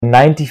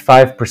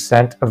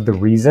95% of the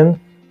reason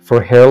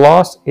for hair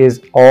loss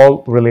is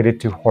all related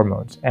to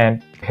hormones.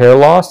 And hair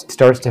loss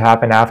starts to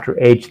happen after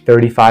age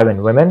 35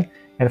 in women.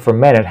 And for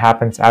men, it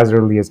happens as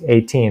early as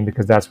 18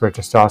 because that's where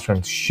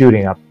testosterone is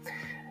shooting up.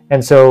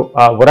 And so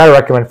what I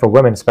recommend for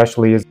women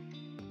especially is...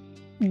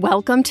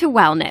 Welcome to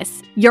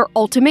Wellness, your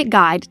ultimate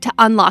guide to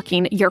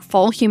unlocking your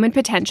full human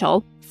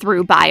potential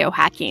through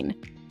biohacking.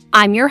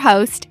 I'm your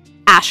host,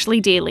 Ashley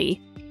Daly.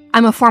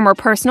 I'm a former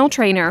personal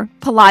trainer,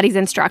 Pilates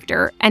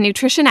instructor, and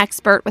nutrition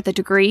expert with a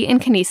degree in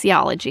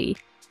kinesiology.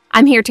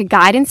 I'm here to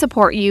guide and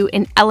support you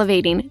in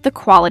elevating the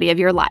quality of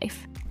your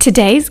life.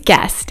 Today's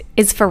guest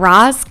is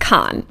Faraz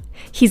Khan.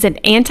 He's an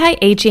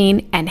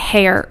anti-aging and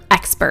hair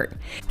expert.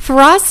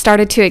 Faraz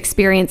started to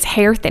experience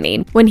hair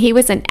thinning when he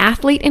was an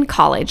athlete in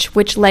college,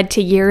 which led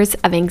to years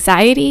of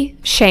anxiety,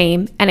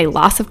 shame, and a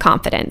loss of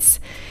confidence.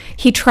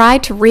 He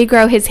tried to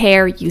regrow his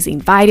hair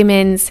using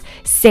vitamins,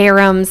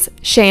 serums,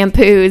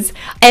 shampoos,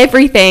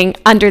 everything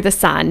under the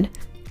sun,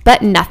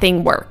 but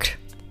nothing worked.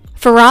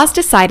 Faraz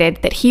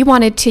decided that he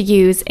wanted to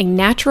use a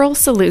natural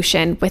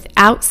solution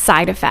without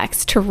side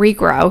effects to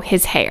regrow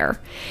his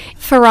hair.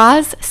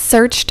 Faraz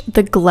searched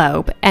the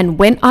globe and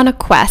went on a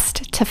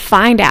quest to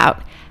find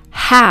out,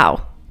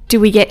 how do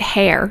we get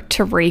hair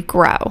to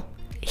regrow?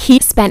 He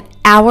spent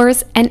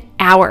hours and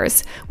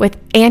hours with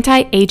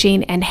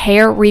anti-aging and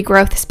hair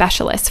regrowth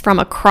specialists from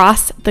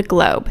across the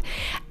globe.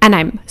 And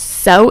I'm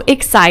so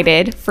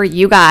excited for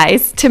you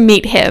guys to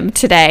meet him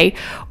today.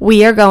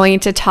 We are going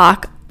to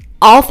talk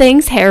all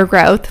things hair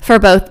growth for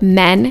both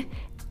men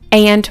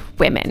and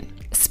women.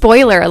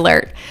 Spoiler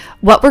alert,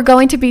 what we're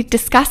going to be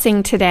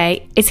discussing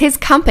today is his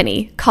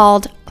company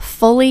called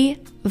Fully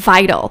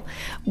Vital,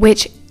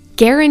 which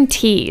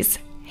guarantees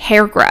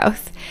hair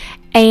growth.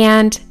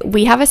 And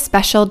we have a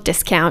special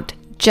discount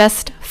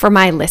just for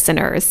my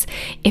listeners.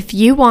 If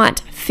you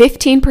want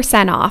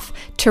 15% off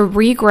to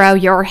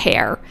regrow your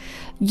hair,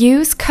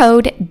 use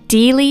code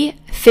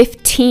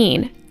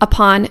DEELY15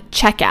 upon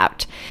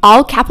checkout.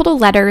 All capital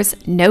letters,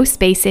 no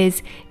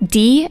spaces,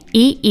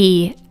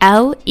 DEELEY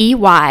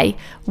 15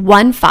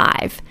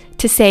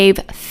 to save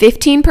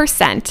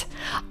 15%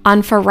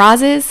 on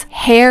Faraz's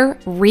hair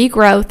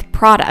regrowth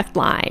product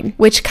line,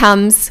 which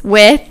comes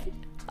with,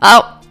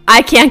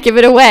 I can't give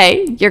it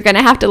away. You're going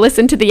to have to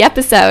listen to the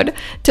episode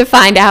to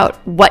find out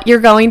what you're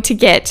going to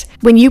get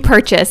when you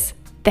purchase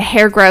the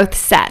hair growth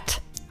set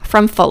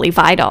from Fully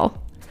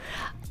Vital.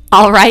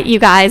 All right, you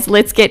guys,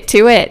 let's get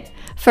to it.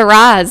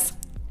 Faraz,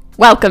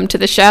 welcome to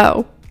the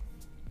show.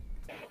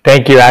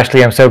 Thank you,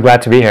 Ashley. I'm so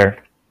glad to be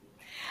here.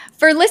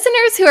 For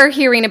listeners who are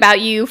hearing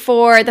about you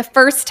for the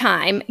first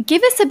time,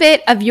 give us a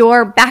bit of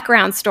your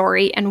background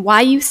story and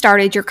why you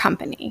started your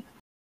company.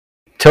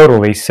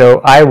 Totally.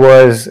 So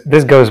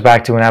this goes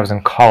back to when I was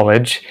in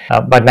college,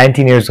 about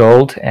 19 years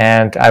old,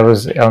 and I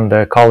was on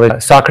the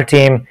college soccer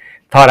team,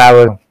 thought I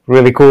was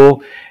really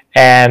cool,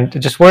 and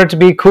just wanted to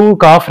be cool,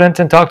 confident,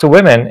 and talk to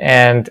women.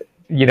 And,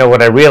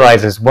 what I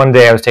realized is one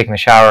day I was taking a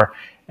shower,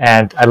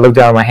 and I looked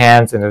down at my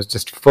hands, and it was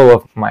just full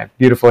of my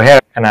beautiful hair,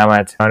 and I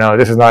went, oh no,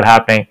 this is not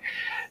happening.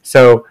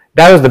 So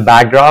that was the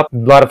backdrop, a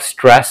lot of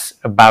stress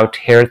about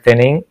hair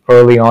thinning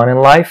early on in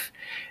life.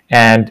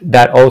 And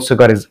that also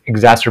got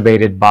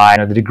exacerbated by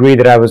the degree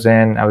that I was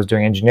in. I was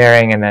doing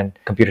engineering and then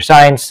computer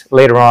science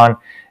later on.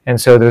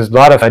 And so there's a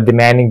lot of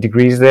demanding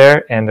degrees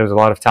there. And there was a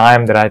lot of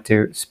time that I had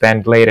to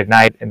spend late at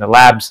night in the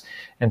labs.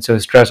 And so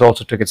stress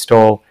also took its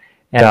toll.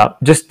 And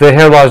just the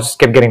hair loss just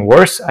kept getting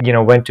worse.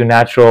 Went to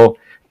natural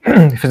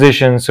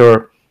physicians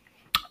or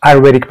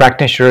Ayurvedic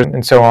practitioners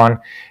and so on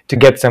to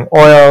get some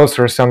oils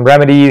or some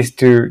remedies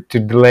to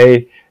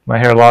delay my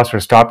hair loss or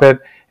stop it.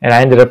 And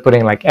I ended up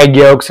putting like egg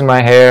yolks in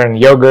my hair and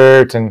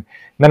yogurt, and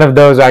none of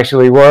those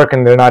actually work,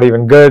 and they're not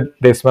even good.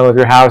 They smell of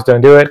your house,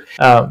 don't do it.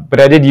 But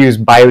I did use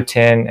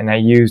biotin, and I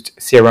used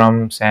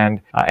serums.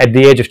 And at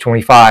the age of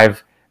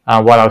 25,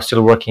 while I was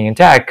still working in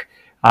tech,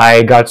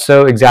 I got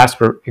so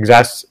exasperated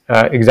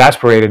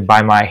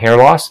by my hair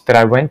loss that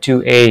I went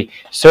to a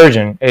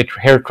surgeon, a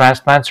hair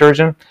transplant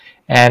surgeon,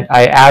 and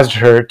I asked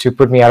her to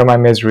put me out of my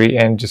misery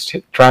and just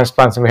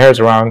transplant some hairs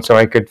around so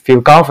I could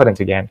feel confident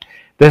again.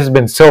 This has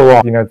been so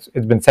long,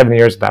 it's been 7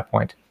 years at that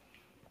point.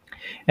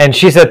 And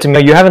she said to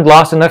me, you haven't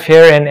lost enough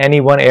hair in any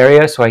one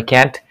area, so I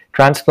can't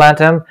transplant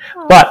them,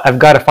 but I've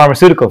got a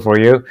pharmaceutical for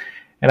you.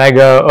 And I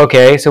go,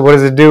 okay, so what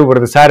does it do? What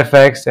are the side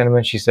effects? And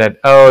when she said,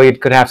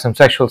 it could have some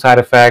sexual side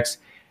effects,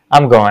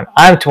 I'm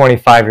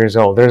 25 years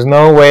old. There's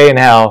no way in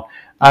hell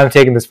I'm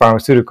taking this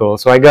pharmaceutical.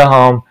 So I go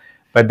home,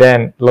 but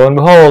then lo and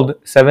behold,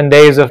 7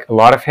 days of a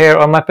lot of hair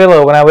on my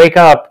pillow. When I wake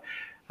up,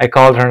 I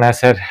called her and I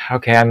said,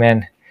 okay, I'm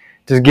in.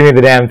 Just give me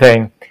the damn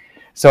thing.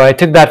 So I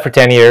took that for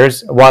 10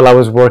 years while I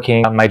was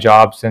working on my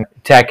jobs in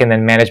tech and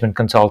then management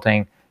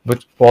consulting,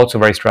 which was also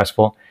very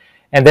stressful.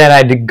 And then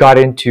I got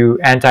into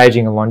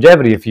anti-aging and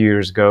longevity a few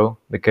years ago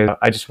because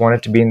I just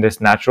wanted to be in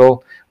this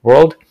natural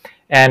world.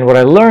 And what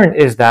I learned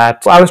is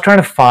that I was trying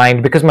to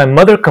find, because my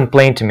mother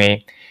complained to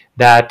me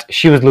that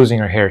she was losing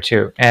her hair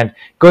too. And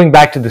going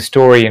back to the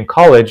story in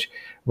college,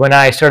 when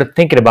I started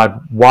thinking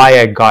about why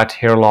I got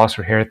hair loss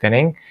or hair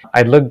thinning,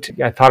 I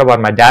thought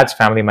about my dad's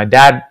family. My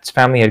dad's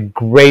family had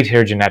great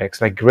hair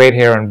genetics, like great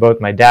hair on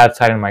both my dad's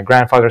side and my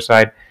grandfather's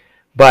side.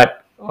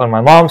 But on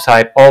my mom's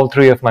side, all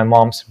three of my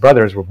mom's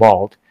brothers were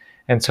bald.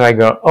 And so I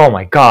go, oh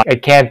my God, I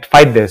can't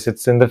fight this.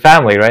 It's in the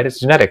family, right? It's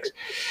genetics.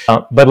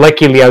 But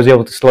luckily, I was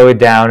able to slow it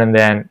down and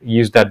then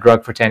use that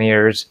drug for 10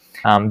 years.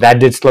 That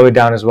did slow it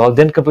down as well.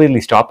 Didn't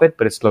completely stop it,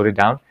 but it slowed it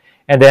down.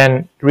 And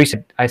then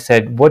recently, I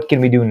said, what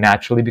can we do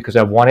naturally? Because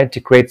I wanted to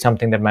create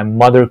something that my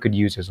mother could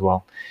use as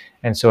well.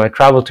 And so I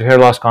traveled to hair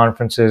loss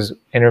conferences,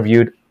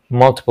 interviewed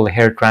multiple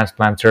hair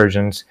transplant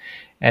surgeons,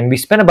 and we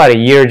spent about a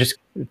year just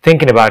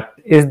thinking about,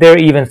 is there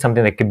even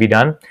something that could be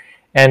done?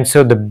 And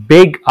so the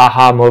big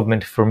aha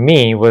moment for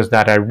me was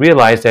that I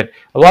realized that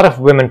a lot of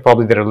women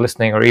probably that are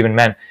listening, or even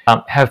men,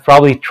 have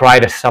probably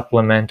tried a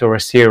supplement or a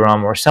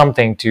serum or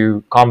something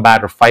to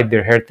combat or fight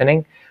their hair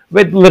thinning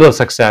with little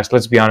success.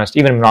 Let's be honest,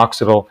 even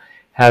minoxidil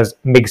has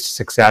mixed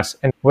success.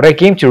 And what I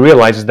came to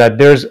realize is that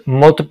there's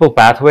multiple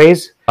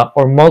pathways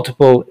or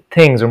multiple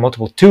things or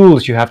multiple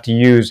tools you have to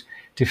use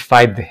to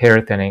fight the hair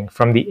thinning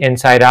from the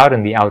inside out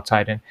and the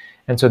outside in.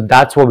 And so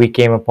that's what we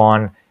came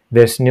upon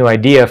this new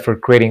idea for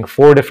creating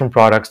 4 different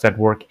products that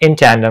work in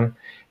tandem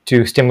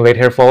to stimulate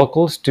hair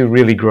follicles to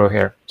really grow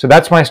hair. So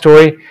that's my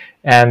story,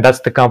 and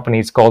that's the company.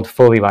 It's called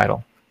Fully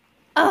Vital.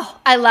 Oh,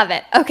 I love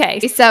it. Okay,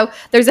 so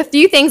there's a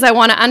few things I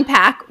want to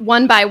unpack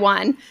one by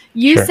one.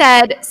 You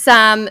said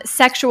some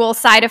sexual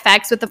side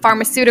effects with the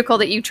pharmaceutical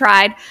that you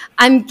tried.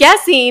 I'm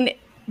guessing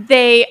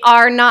they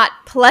are not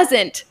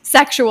pleasant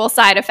sexual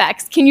side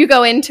effects. Can you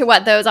go into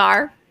what those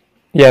are?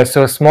 Yeah,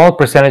 so a small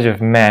percentage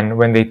of men,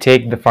 when they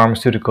take the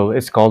pharmaceutical,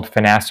 it's called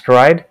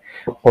finasteride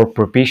or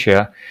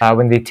Propecia.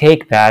 When they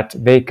take that,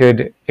 they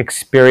could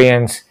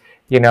experience,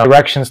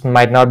 erections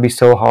might not be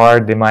so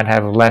hard. They might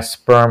have less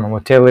sperm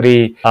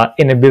motility,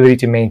 inability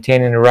to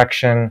maintain an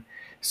erection.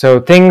 So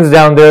things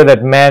down there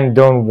that men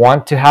don't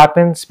want to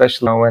happen,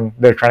 especially when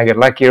they're trying to get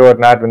lucky or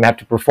whatnot, when they have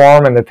to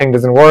perform and the thing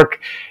doesn't work,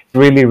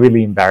 really,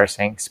 really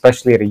embarrassing,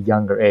 especially at a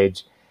younger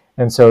age.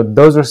 And so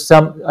those are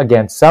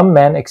some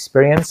men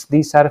experience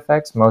these side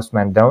effects, most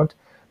men don't,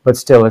 but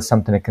still it's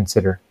something to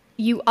consider.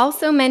 You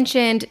also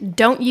mentioned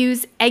don't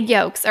use egg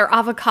yolks or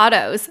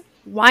avocados.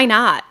 Why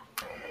not?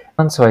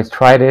 So I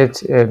tried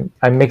it.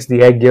 I mixed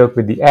the egg yolk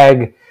with the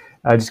egg.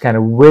 I just kind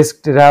of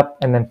whisked it up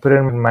and then put it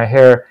in my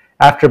hair.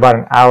 After about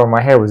an hour,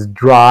 my hair was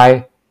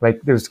dry,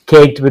 like it was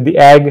caked with the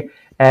egg,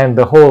 and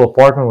the whole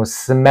apartment was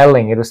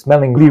smelling. It was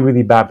smelling really,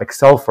 really bad, like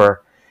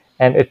sulfur.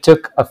 And it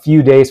took a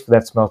few days for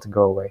that smell to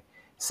go away.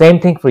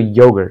 Same thing for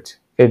yogurt.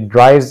 It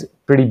dries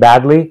pretty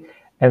badly,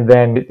 and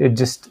then it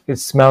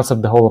smells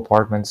up the whole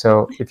apartment.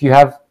 So if you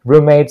have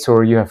roommates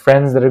or you have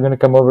friends that are going to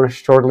come over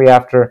shortly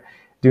after,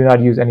 do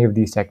not use any of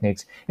these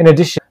techniques. In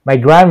addition, my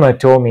grandma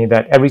told me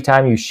that every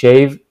time you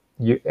shave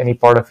any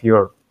part of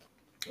your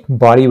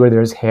body where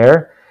there's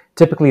hair,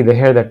 typically the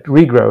hair that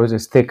regrows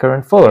is thicker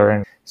and fuller.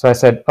 And so I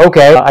said,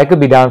 okay, I could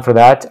be down for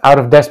that. Out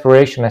of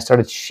desperation, I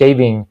started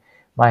shaving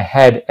my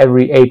head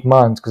every 8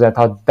 months because I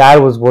thought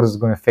that was what was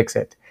going to fix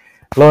it.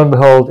 Lo and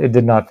behold, it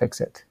did not fix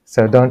it.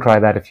 So don't try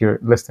that if you're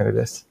listening to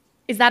this.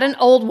 Is that an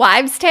old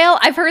wives' tale?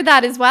 I've heard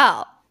that as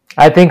well.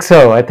 I think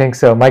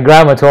so. My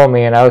grandma told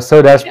me, and I was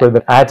so desperate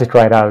that I had to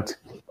try it out.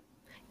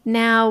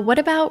 Now, what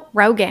about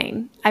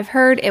Rogaine? I've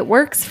heard it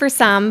works for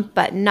some,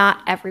 but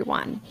not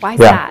everyone. Why is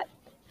that?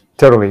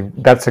 Totally.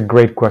 That's a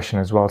great question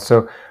as well.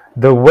 So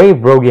the way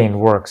Rogaine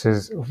works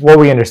is what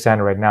we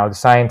understand right now. The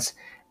science,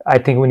 I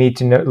think we need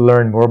to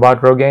learn more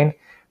about Rogaine.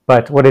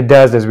 But what it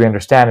does, as we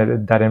understand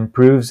it, that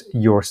improves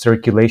your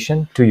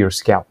circulation to your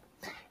scalp.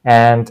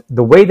 And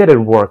the way that it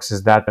works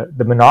is that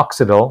the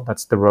minoxidil,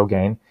 that's the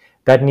Rogaine,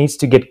 that needs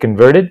to get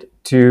converted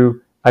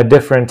to a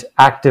different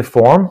active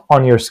form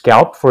on your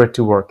scalp for it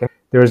to work.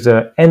 There's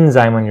an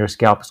enzyme on your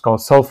scalp, it's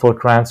called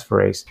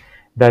sulfotransferase,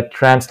 that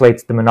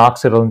translates the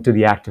minoxidil into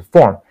the active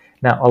form.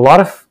 Now, a lot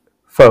of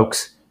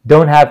folks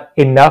don't have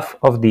enough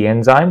of the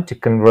enzyme to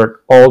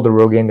convert all the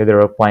Rogaine that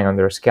they're applying on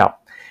their scalp.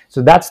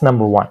 So that's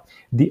number one.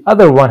 The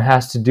other one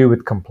has to do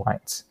with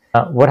compliance.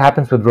 What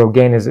happens with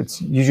Rogaine is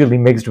it's usually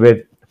mixed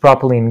with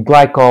propylene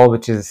glycol,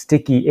 which is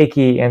sticky,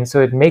 icky, and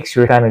so it makes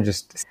your kind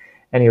of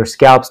and your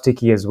scalp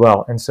sticky as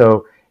well. And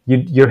so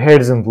your hair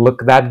doesn't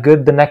look that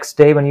good the next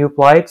day when you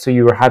apply it, so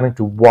you are having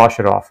to wash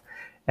it off.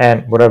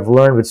 And what I've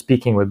learned with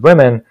speaking with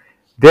women,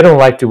 they don't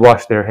like to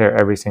wash their hair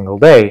every single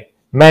day.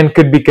 Men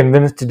could be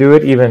convinced to do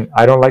it. Even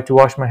I don't like to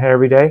wash my hair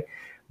every day.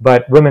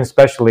 But women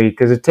especially,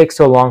 because it takes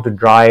so long to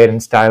dry it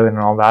and style it and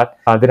all that,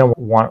 they don't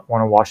want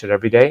to wash it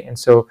every day. And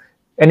so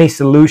any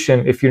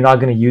solution, if you're not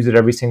going to use it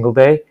every single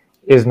day,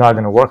 is not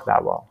going to work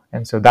that well.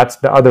 And so that's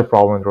the other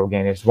problem with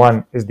Rogaine. Is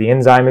one, is the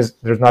enzyme,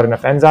 there's not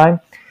enough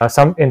enzyme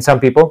in some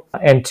people.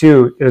 And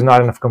two, there's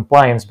not enough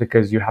compliance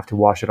because you have to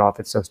wash it off.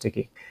 It's so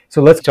sticky.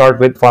 So let's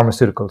start with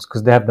pharmaceuticals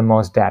because they have the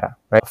most data,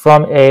 right?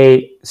 From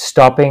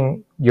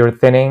stopping your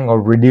thinning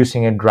or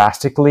reducing it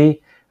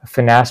drastically,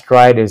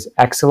 finasteride is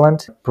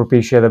excellent.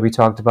 Propecia that we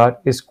talked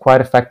about is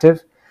quite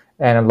effective.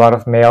 And a lot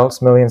of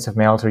males, millions of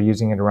males are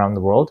using it around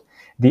the world.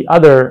 The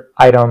other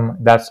item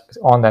that's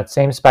on that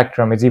same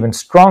spectrum is even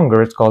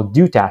stronger. It's called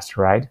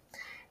dutasteride.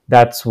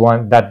 That's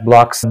one that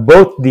blocks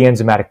both the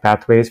enzymatic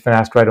pathways.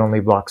 Finasteride only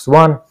blocks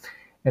one.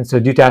 And so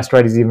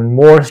dutasteride is even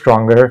more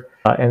stronger.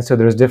 And so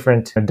there's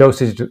different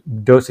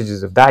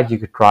dosages of that you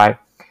could try.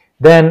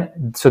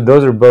 Then, so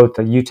those are both,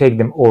 you take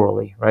them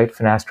orally, right?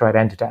 Finasteride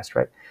and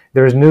dutasteride.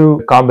 There's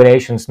new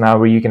combinations now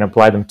where you can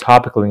apply them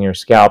topically in your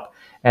scalp.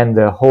 And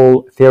the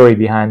whole theory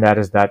behind that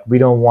is that we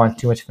don't want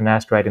too much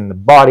finasteride in the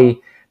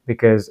body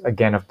because,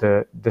 again, of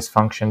the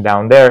dysfunction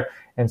down there.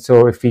 And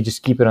so if we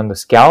just keep it on the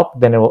scalp,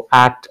 then it will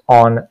act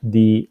on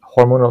the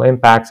hormonal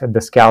impacts at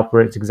the scalp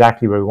where it's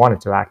exactly where we want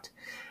it to act.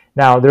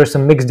 Now, there's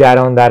some mixed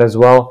data on that as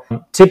well.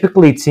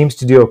 Typically, it seems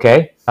to do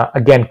okay.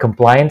 Again,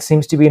 compliance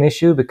seems to be an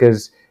issue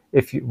because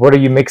what are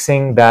you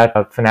mixing that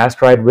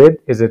finasteride with?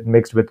 Is it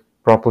mixed with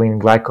propylene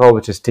glycol,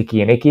 which is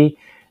sticky and icky?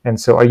 And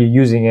so are you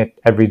using it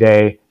every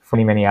day for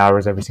many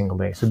hours every single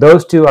day? So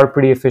those two are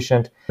pretty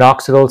efficient.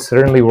 Minoxidil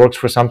certainly works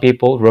for some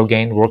people.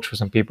 Rogaine works for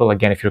some people.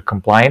 Again, if you're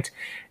compliant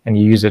and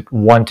you use it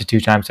 1 to 2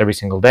 times every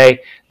single day.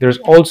 There's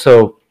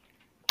also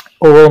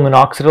oral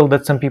minoxidil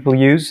that some people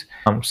use.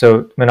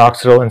 So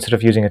minoxidil, instead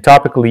of using it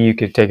topically, you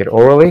could take it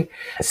orally.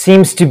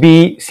 Seems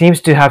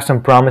to have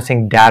some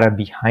promising data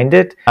behind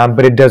it,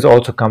 but it does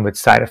also come with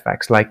side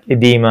effects like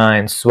edema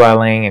and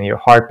swelling and your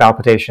heart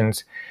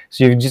palpitations.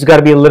 So you've just got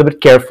to be a little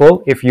bit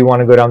careful if you want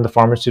to go down the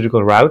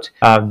pharmaceutical route.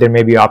 There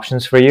may be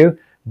options for you,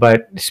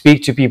 but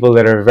speak to people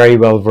that are very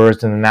well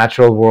versed in the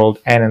natural world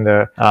and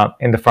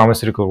in the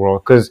pharmaceutical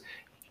world, because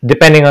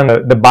depending on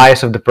the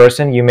bias of the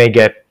person, you may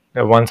get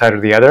one side or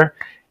the other.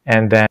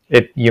 And then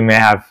you may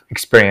have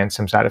experienced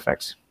some side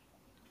effects.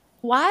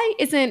 Why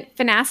isn't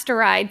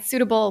finasteride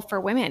suitable for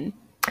women?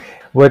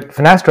 What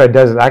finasteride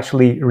does is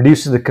actually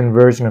reduces the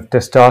conversion of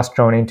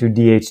testosterone into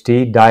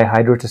DHT,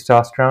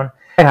 dihydrotestosterone.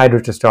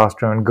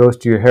 Dihydrotestosterone goes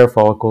to your hair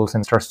follicles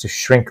and starts to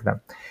shrink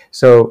them.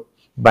 So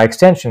by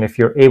extension, if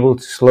you're able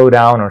to slow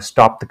down or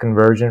stop the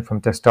conversion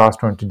from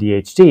testosterone to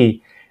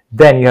DHT,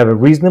 then you have a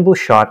reasonable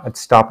shot at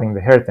stopping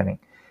the hair thinning.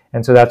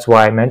 And so that's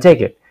why men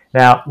take it.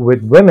 Now,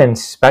 with women,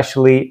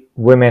 especially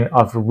women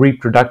of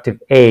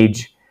reproductive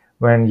age,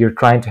 when you're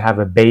trying to have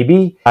a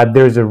baby,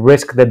 there's a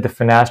risk that the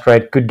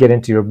finasteride could get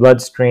into your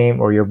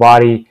bloodstream or your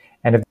body.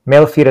 And if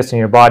male fetus in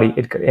your body,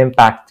 it could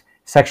impact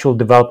sexual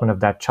development of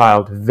that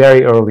child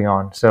very early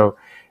on. So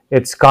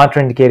it's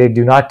contraindicated.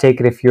 Do not take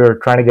it if you're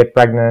trying to get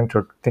pregnant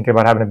or thinking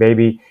about having a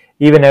baby.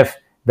 Even if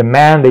the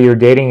man that you're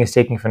dating is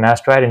taking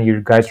finasteride and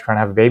you guys are trying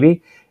to have a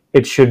baby,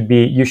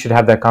 you should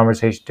have that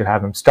conversation to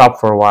have him stop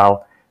for a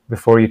while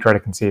before you try to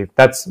conceive.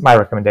 That's my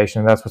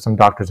recommendation. That's what some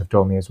doctors have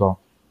told me as well.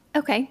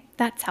 Okay,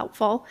 that's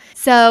helpful.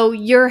 So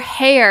your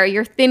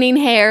thinning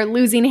hair,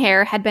 losing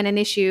hair had been an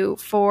issue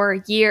for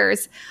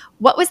years.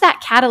 What was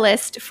that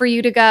catalyst for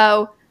you to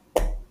go,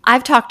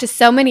 I've talked to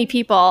so many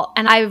people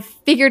and I've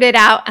figured it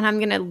out and I'm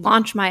going to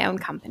launch my own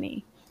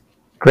company?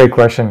 Great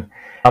question.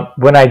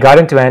 When I got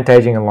into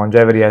anti-aging and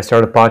longevity, I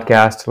started a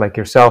podcast like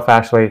yourself,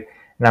 Ashley,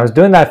 and I was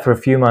doing that for a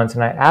few months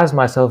and I asked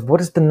myself,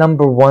 what is the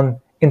number one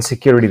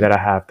insecurity that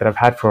I've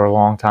had for a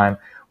long time?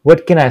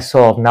 What can I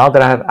solve now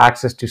that I have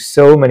access to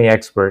so many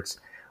experts?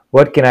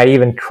 What can I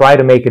even try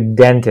to make a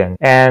dent in?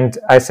 And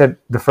I said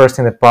the first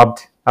thing that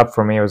popped up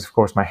for me was, of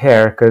course, my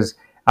hair, because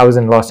I was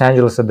in Los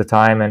Angeles at the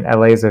time, and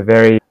LA is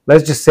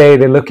let's just say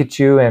they look at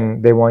you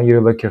and they want you to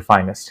look your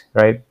finest,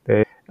 right?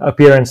 The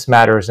appearance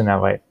matters in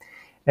LA.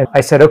 And I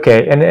said,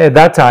 okay. And at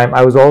that time,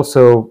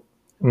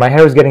 my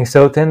hair was getting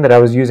so thin that I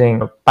was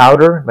using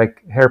powder,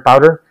 like hair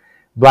powder,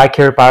 black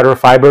hair powder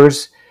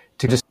fibers,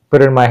 to just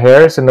put it in my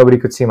hair so nobody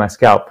could see my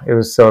scalp. It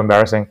was so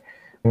embarrassing.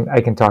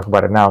 I can talk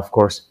about it now, of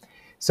course.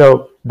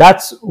 So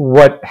that's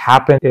what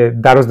happened.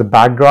 That was the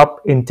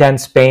backdrop,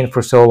 intense pain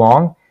for so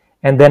long.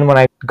 And then when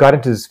I got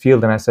into this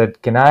field and I said,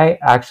 can I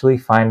actually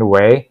find a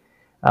way?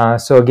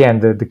 So again,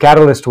 the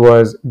catalyst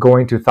was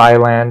flying to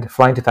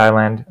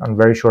Thailand on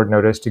very short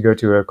notice to go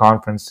to a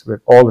conference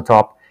with all the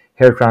top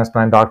hair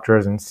transplant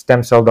doctors and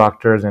stem cell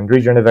doctors and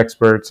regenerative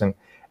experts and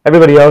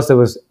everybody else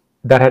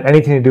that had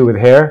anything to do with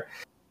hair.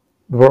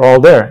 Were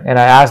all there. And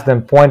I asked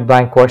them point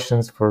blank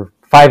questions for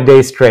 5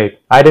 days straight.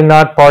 I did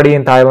not party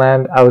in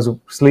Thailand. I was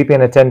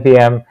sleeping at 10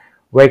 p.m.,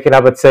 waking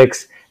up at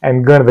 6,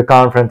 and going to the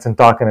conference and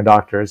talking to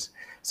doctors.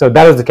 So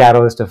that was the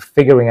catalyst of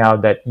figuring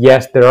out that,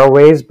 yes, there are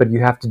ways, but you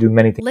have to do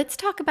many things. Let's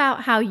talk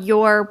about how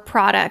your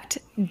product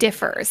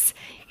differs.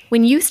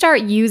 When you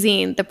start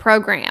using the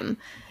program,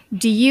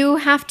 do you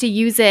have to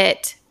use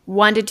it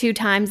 1 to 2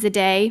 times a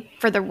day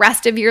for the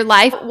rest of your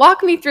life?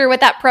 Walk me through what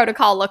that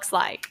protocol looks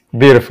like.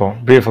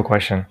 Beautiful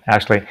question,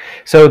 Ashley.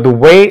 So the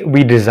way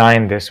we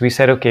designed this, we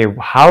said, okay,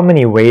 how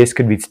many ways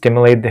could we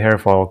stimulate the hair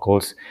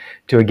follicles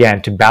to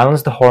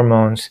balance the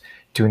hormones,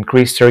 to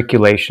increase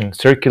circulation.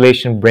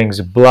 Circulation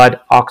brings blood,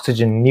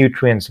 oxygen,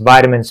 nutrients,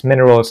 vitamins,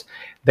 minerals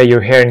that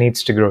your hair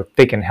needs to grow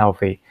thick and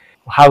healthy.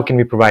 How can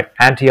we provide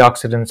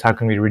antioxidants? How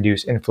can we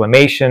reduce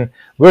inflammation?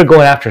 We're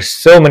going after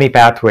so many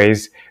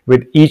pathways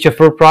with each of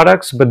our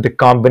products, but the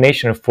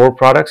combination of 4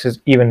 products is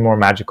even more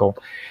magical.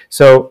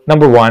 So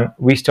number 1,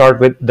 we start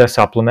with the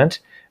supplement,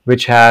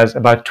 which has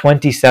about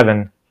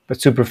 27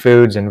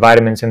 superfoods and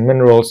vitamins and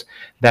minerals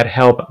that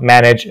help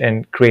manage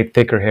and create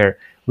thicker hair.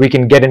 We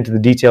can get into the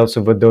details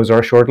of what those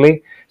are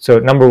shortly. So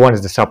number one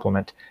is the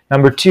supplement.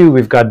 Number two,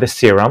 we've got the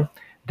serum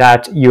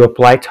that you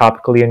apply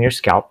topically on your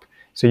scalp.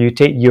 So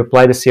you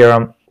apply the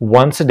serum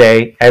once a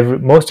day.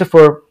 Most of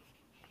our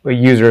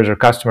users or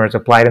customers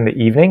apply it in the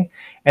evening,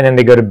 and then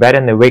they go to bed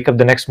and they wake up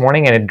the next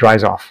morning and it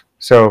dries off.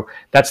 So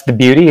that's the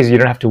beauty, is you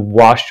don't have to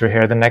wash your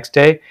hair the next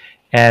day,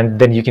 and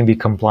then you can be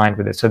compliant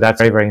with it. So that's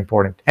very, very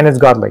important. And it's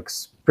got like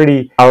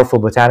pretty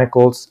powerful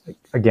botanicals,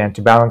 again,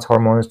 to balance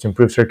hormones, to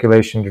improve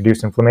circulation,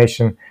 reduce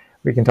inflammation.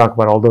 We can talk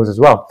about all those as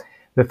well.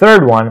 The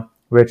third one,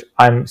 which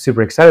I'm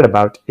super excited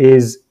about,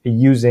 is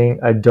using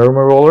a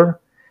derma roller.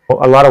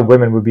 A lot of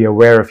women would be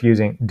aware of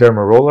using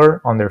derma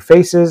roller on their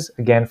faces,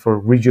 again, for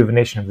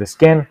rejuvenation of the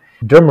skin.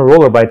 Derma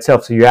roller by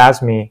itself, so you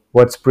asked me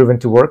what's proven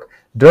to work.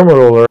 Derma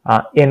roller,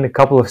 in a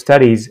couple of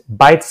studies,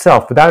 by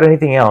itself, without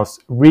anything else,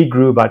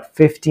 regrew about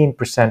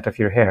 15% of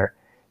your hair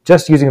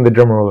just using the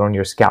derma roller on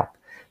your scalp.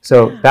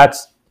 So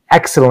that's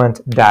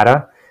excellent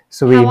data.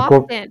 So we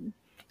often?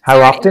 How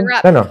Sorry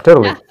often? No,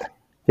 totally.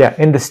 Yeah,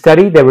 in the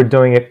study, they were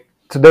doing it.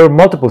 So there were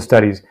multiple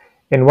studies.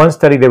 In one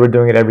study, they were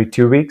doing it every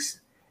 2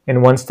 weeks.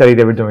 In one study,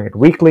 they were doing it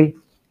weekly.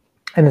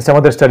 And in some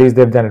other studies,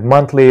 they've done it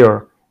monthly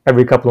or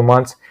every couple of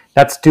months.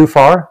 That's too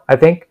far, I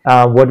think.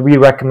 What we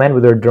recommend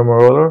with our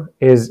derma roller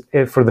is,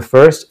 for the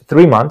first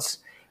 3 months,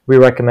 we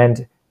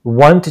recommend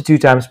 1 to 2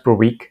 times per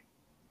week,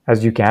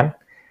 as you can.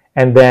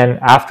 And then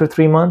after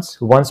 3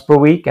 months, once per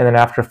week. And then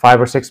after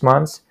 5 or 6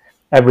 months,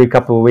 every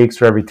couple of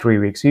weeks or every 3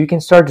 weeks. So you can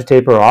start to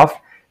taper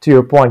off. To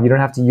your point, you don't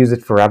have to use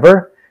it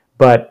forever.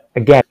 But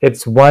again,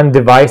 it's one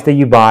device that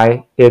you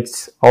buy.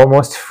 It's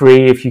almost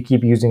free if you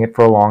keep using it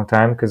for a long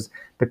time, because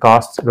the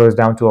cost goes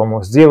down to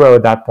almost zero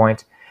at that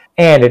point.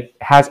 And it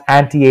has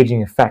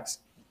anti-aging effects.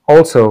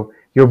 Also,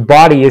 your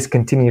body is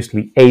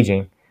continuously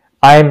aging.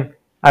 I'm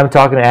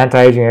talking to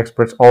anti-aging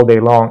experts all day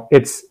long.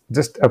 It's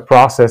just a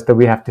process that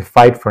we have to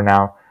fight for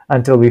now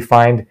until we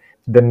find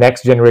the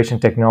next generation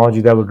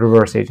technology that will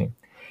reverse aging.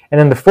 And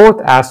then the fourth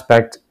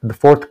aspect, the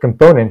fourth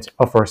component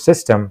of our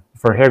system,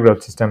 for our hair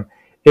growth system,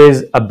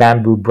 is a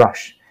bamboo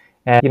brush.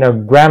 And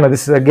grandma,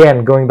 this is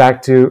again going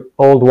back to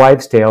old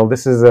wives' tale.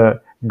 This is a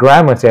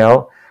grandma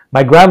tale.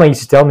 My grandma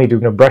used to tell me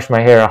to brush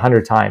my hair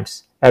 100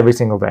 times every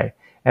single day.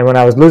 And when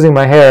I was losing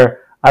my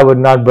hair, I would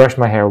not brush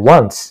my hair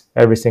once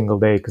every single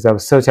day because I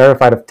was so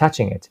terrified of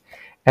touching it.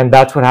 And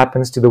that's what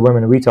happens to the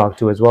women we talk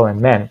to as well, and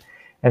men.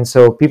 And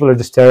so people are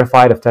just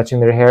terrified of touching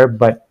their hair.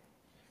 But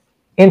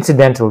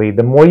incidentally,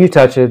 the more you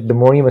touch it, the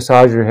more you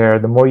massage your hair,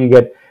 the more you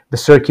get the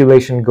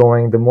circulation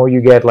going, the more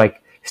you get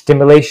like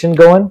stimulation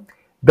going,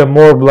 the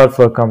more blood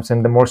flow comes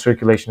in, the more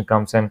circulation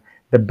comes in,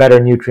 the better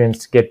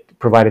nutrients get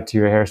provided to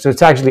your hair. So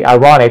it's actually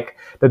ironic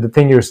that the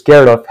thing you're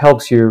scared of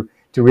helps you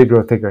to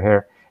regrow thicker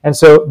hair. And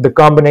so the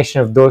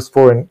combination of those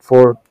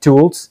four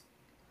tools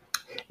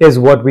is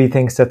what we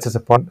think sets us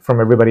apart from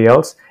everybody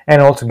else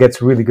and also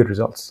gets really good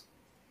results.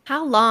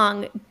 How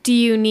long do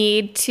you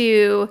need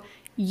to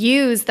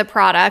use the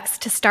products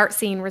to start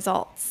seeing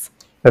results?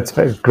 That's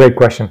a great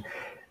question.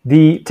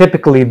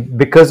 Typically,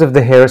 because of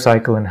the hair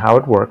cycle and how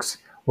it works,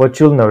 what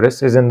you'll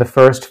notice is in the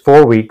first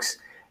 4 weeks,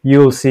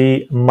 you'll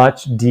see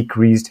much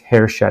decreased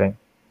hair shedding,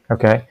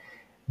 okay?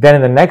 Then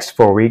in the next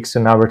 4 weeks,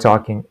 so now we're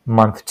talking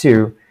month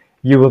 2,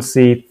 you will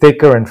see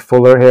thicker and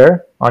fuller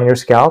hair on your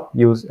scalp.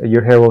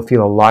 Your hair will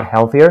feel a lot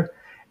healthier.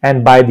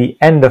 And by the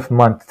end of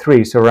month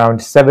 3, so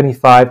around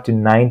 75 to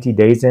 90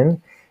 days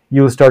in,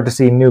 you'll start to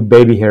see new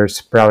baby hairs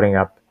sprouting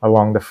up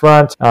along the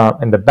front,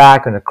 and the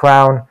back, and the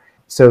crown.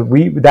 So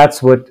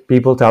that's what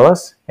people tell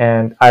us.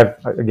 And I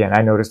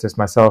noticed this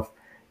myself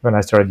when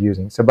I started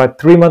using. So about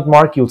 3-month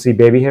mark, you'll see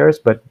baby hairs,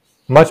 but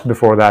much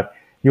before that,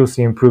 you'll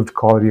see improved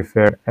quality of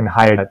hair and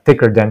higher,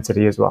 thicker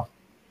density as well.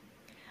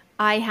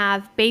 I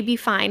have baby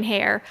fine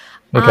hair.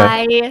 Okay.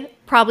 I,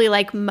 probably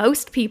like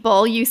most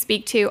people you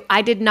speak to,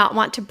 I did not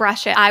want to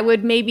brush it. I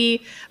would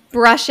maybe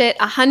brush it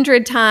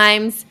 100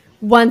 times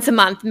once a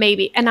month,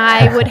 maybe. And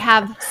I would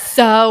have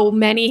so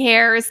many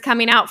hairs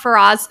coming out,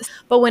 Faraz.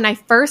 But when I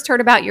first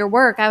heard about your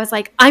work, I was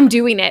like, I'm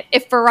doing it.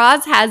 If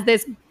Faraz has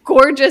this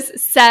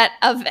gorgeous set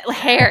of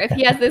hair, if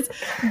he has this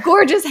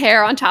gorgeous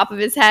hair on top of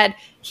his head,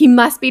 he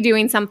must be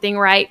doing something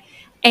right.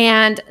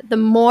 And the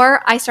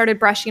more I started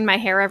brushing my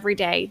hair every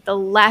day, the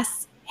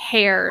less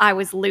hair I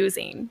was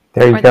losing.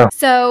 There you go.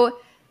 So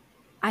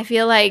I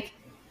feel like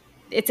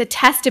it's a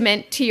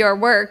testament to your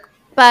work,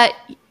 but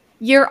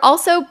you're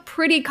also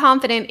pretty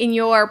confident in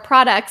your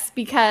products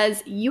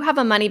because you have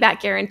a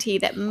money-back guarantee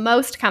that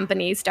most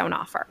companies don't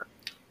offer.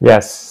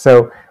 Yes.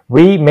 So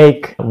we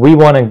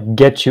want to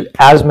get you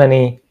as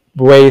many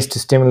ways to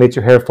stimulate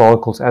your hair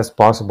follicles as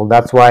possible.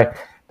 That's why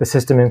the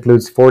system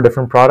includes 4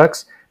 different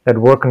products that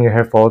work on your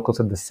hair follicles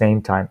at the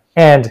same time.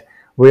 And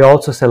we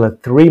also sell a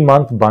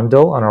 3-month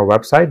bundle on our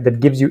website that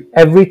gives you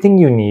everything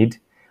you need.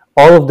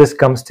 All of this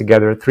comes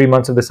together, 3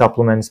 months of the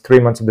supplements, 3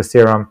 months of the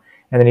serum,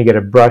 and then you get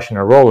a brush and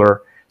a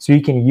roller. So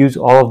you can use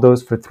all of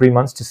those for 3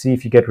 months to see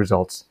if you get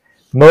results.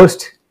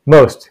 Most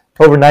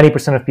over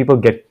 90% of people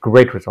get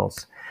great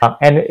results.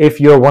 And if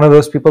you're one of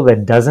those people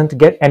that doesn't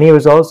get any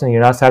results and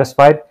you're not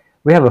satisfied,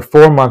 we have a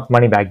 4-month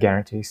money-back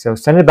guarantee. So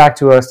send it back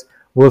to us.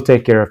 We'll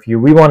take care of you.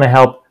 We want to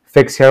help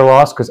fix hair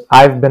loss because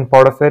I've been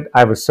part of it.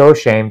 I was so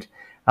ashamed.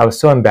 I was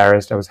so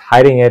embarrassed. I was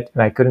hiding it,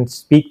 and I couldn't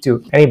speak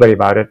to anybody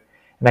about it.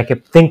 And I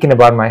kept thinking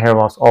about my hair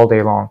loss all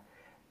day long.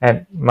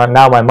 And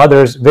now my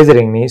mother's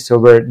visiting me, so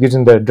we're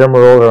using the derma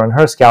roller on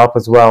her scalp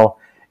as well.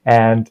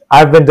 And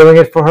I've been doing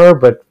it for her,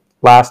 but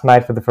last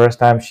night for the first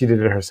time, she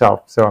did it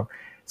herself. So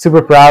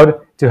super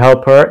proud to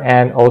help her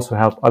and also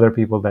help other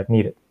people that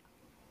need it.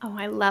 Oh,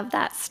 I love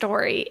that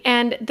story.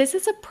 And this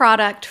is a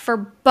product for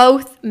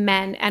both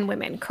men and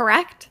women,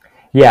 correct?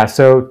 Yeah,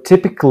 so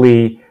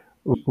typically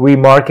we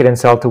market and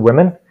sell to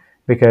women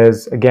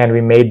because, again,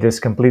 we made this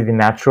completely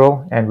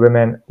natural and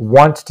women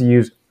want to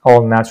use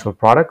all natural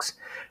products.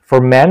 For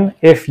men,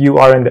 if you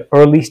are in the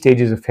early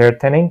stages of hair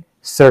thinning,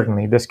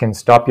 certainly this can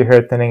stop your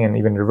hair thinning and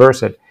even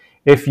reverse it.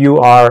 If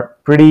you're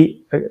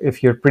pretty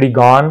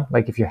gone,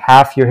 like if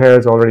half your hair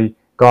is already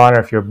gone,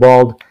 or if you're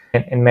bald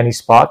in many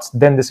spots,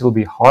 then this will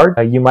be hard.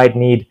 You might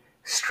need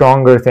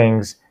stronger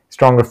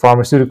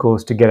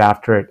pharmaceuticals to get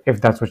after it if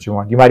that's what you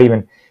want. You might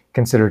even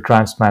consider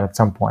transplant at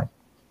some point.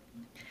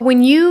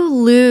 When you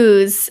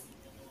lose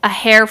a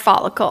hair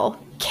follicle,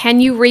 can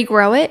you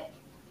regrow it?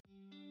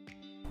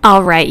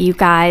 All right, you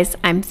guys,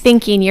 I'm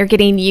thinking you're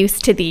getting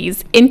used to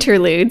these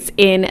interludes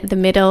in the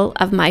middle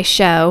of my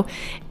show.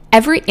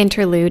 Every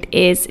interlude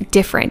is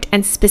different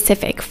and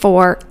specific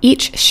for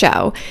each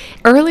show.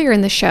 Earlier in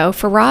the show,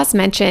 Faraz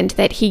mentioned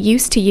that he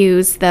used to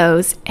use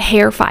those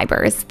hair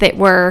fibers that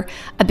were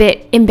a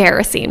bit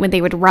embarrassing when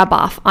they would rub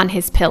off on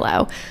his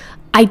pillow.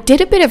 I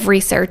did a bit of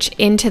research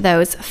into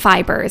those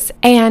fibers,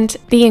 and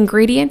the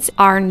ingredients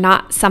are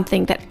not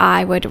something that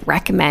I would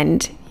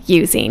recommend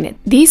using.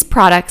 These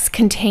products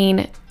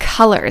contain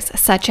colors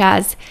such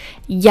as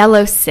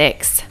yellow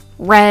 6,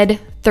 red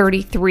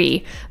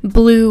 33,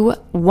 blue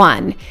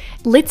 1.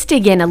 Let's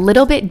dig in a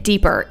little bit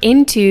deeper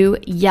into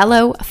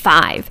yellow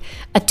 5.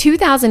 A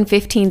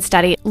 2015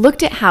 study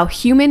looked at how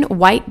human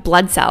white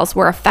blood cells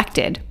were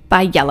affected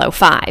by yellow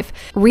 5.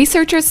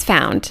 Researchers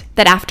found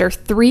that after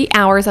 3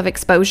 hours of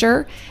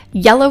exposure,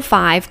 yellow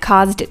 5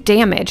 caused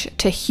damage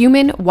to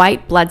human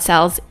white blood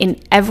cells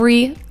in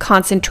every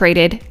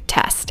concentrated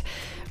test.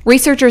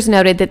 Researchers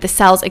noted that the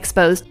cells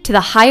exposed to the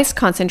highest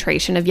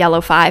concentration of yellow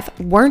 5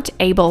 weren't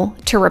able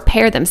to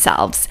repair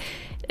themselves.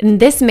 And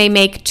this may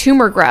make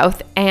tumor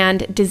growth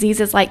and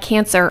diseases like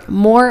cancer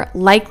more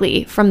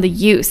likely from the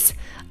use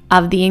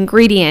of the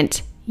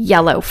ingredient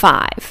yellow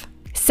 5.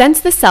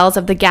 Since the cells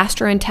of the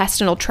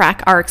gastrointestinal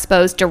tract are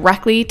exposed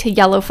directly to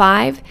yellow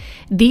 5,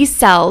 these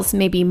cells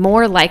may be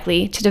more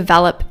likely to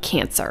develop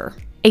cancer.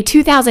 A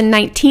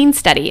 2019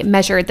 study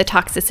measured the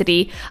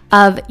toxicity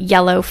of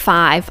yellow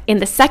 5. In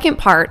the second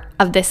part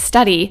of this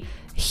study,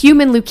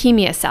 human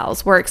leukemia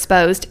cells were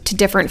exposed to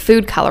different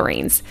food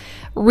colorings.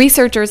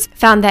 Researchers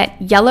found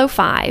that yellow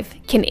 5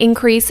 can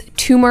increase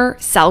tumor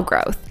cell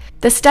growth.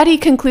 The study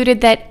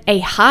concluded that a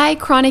high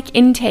chronic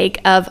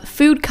intake of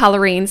food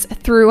colorings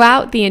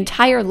throughout the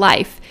entire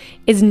life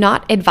is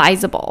not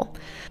advisable.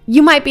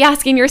 You might be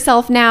asking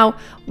yourself now,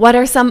 what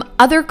are some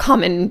other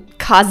common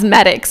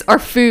cosmetics or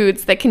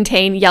foods that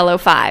contain yellow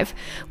 5?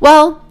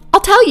 Well, I'll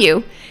tell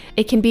you.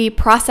 It can be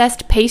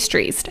processed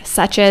pastries,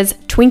 such as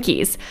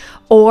Twinkies,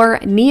 or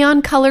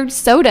neon-colored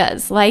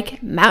sodas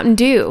like Mountain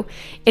Dew.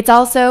 It's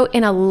also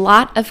in a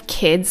lot of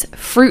kids'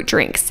 fruit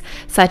drinks,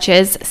 such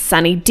as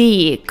Sunny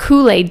D,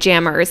 Kool-Aid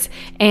jammers,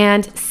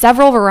 and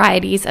several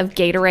varieties of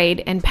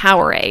Gatorade and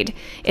Powerade.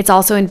 It's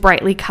also in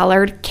brightly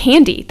colored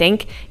candy.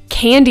 Think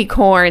candy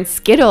corn,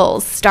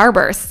 Skittles,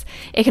 Starbursts.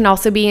 It can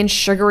also be in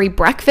sugary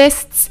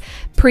breakfasts,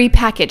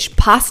 prepackaged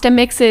pasta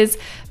mixes,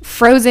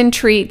 frozen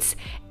treats,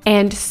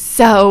 and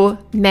so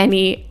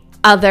many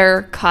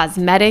other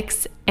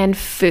cosmetics and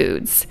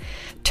foods.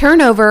 Turn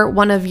over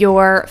one of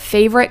your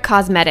favorite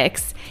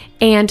cosmetics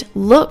and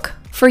look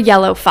for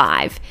yellow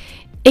 5.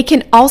 It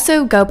can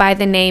also go by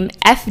the name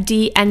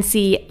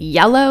FD&C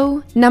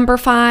Yellow number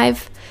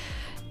 5,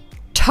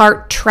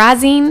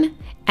 tartrazine,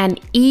 and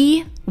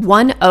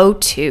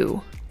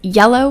E102.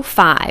 Yellow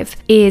 5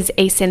 is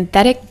a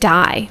synthetic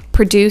dye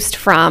produced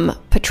from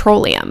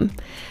petroleum.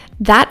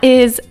 That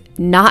is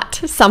not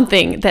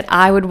something that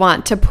I would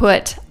want to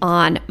put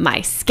on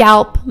my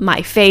scalp,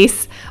 my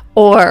face,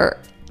 or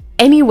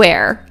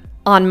anywhere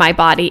on my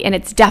body, and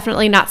it's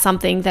definitely not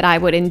something that I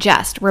would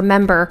ingest.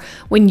 Remember,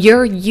 when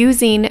you're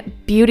using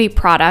beauty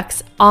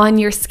products on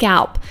your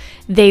scalp,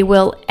 they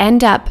will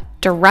end up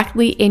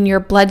directly in your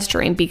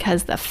bloodstream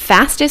because the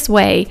fastest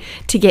way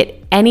to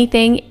get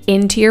anything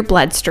into your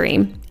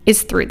bloodstream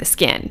is through the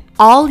skin.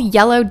 All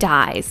yellow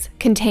dyes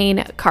contain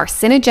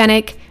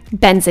carcinogenic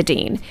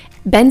benzidine.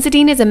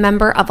 Benzidine is a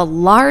member of a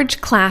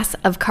large class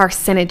of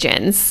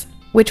carcinogens,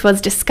 which was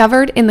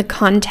discovered in the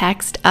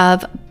context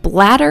of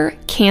bladder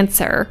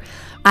cancer.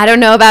 I don't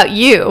know about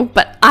you,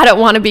 but I don't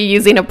want to be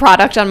using a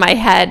product on my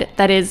head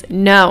that is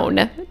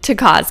known to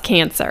cause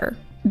cancer.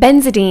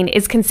 Benzidine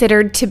is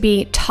considered to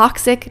be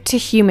toxic to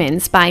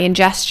humans by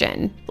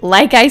ingestion.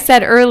 Like I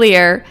said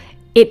earlier,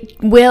 it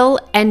will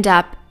end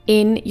up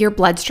in your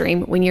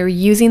bloodstream when you're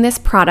using this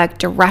product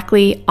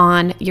directly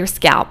on your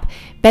scalp.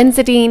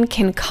 Benzidine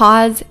can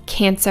cause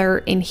cancer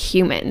in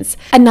humans.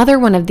 Another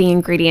one of the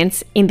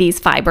ingredients in these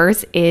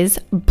fibers is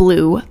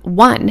Blue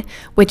 1,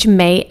 which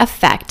may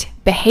affect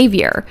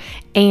behavior.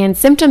 And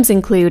symptoms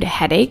include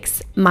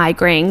headaches,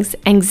 migraines,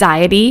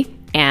 anxiety,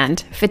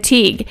 and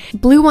fatigue.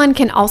 Blue 1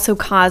 can also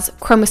cause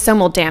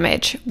chromosomal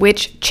damage,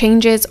 which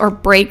changes or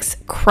breaks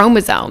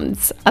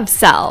chromosomes of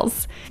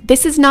cells.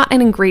 This is not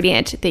an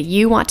ingredient that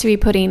you want to be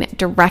putting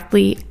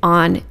directly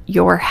on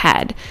your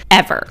head,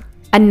 ever.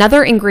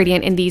 Another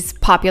ingredient in these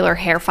popular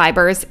hair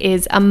fibers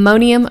is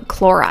ammonium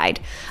chloride.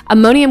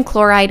 Ammonium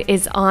chloride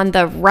is on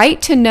the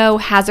right to know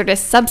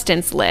hazardous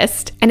substance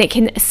list, and it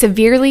can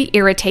severely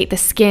irritate the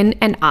skin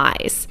and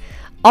eyes.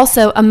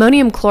 Also,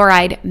 ammonium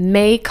chloride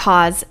may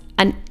cause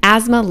an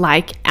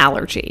asthma-like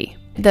allergy.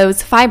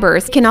 Those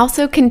fibers can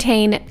also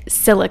contain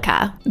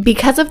silica.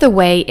 Because of the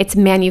way it's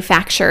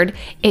manufactured,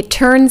 it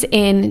turns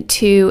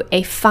into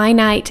a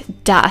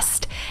finite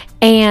dust,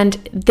 and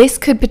this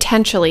could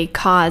potentially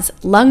cause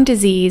lung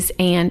disease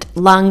and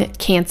lung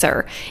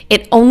cancer.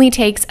 It only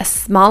takes a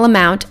small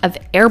amount of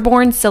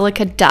airborne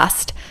silica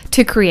dust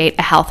to create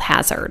a health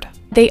hazard.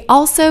 They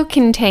also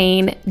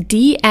contain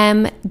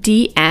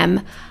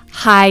DMDM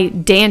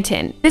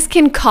hydantoin. This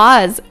can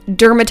cause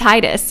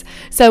dermatitis.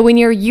 So when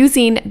you're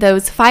using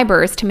those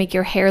fibers to make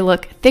your hair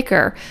look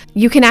thicker,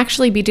 you can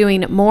actually be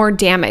doing more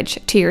damage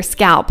to your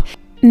scalp.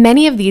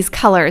 Many of these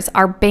colors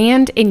are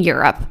banned in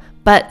Europe,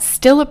 but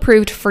still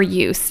approved for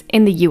use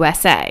in the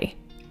USA.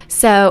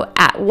 So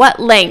at what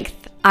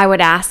length, I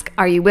would ask,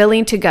 are you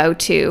willing to go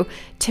to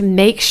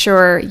make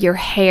sure your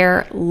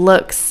hair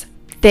looks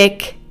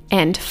thick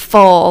and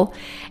full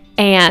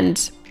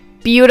and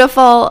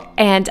beautiful?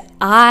 And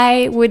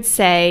I would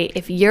say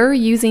if you're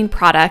using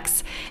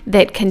products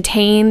that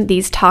contain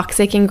these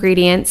toxic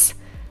ingredients,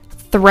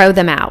 throw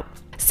them out.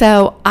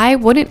 So I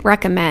wouldn't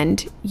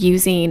recommend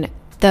using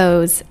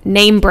those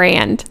name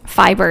brand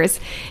fibers.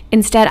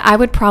 Instead, I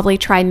would probably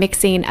try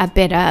mixing a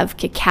bit of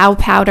cacao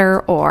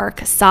powder or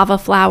cassava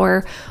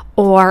flour,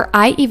 or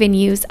I even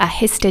use a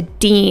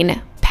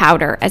histidine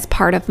powder as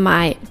part of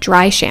my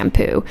dry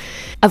shampoo.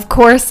 Of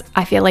course,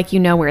 I feel like you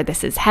know where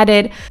this is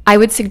headed. I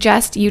would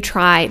suggest you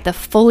try the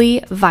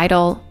Fully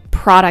Vital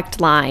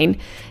product line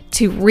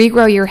to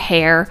regrow your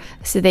hair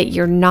so that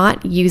you're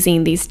not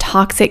using these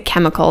toxic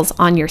chemicals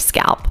on your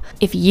scalp.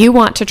 If you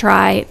want to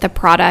try the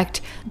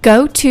product,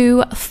 go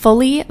to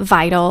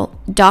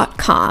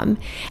fullyvital.com.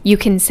 You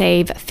can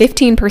save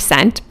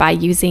 15% by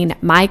using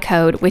my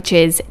code, which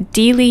is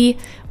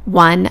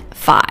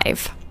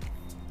DELY15.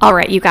 All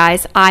right, you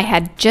guys, I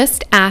had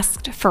just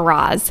asked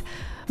Faraz,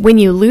 when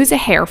you lose a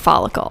hair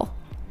follicle,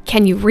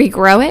 can you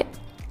regrow it?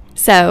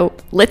 So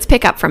let's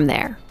pick up from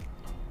there.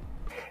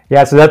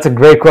 Yeah, so that's a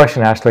great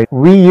question, Ashley.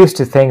 We used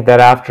to think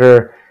that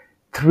after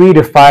 3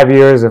 to 5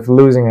 years of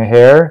losing a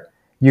hair,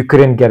 you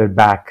couldn't get it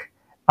back.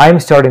 I'm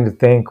starting to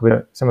think,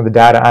 with some of the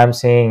data I'm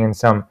seeing and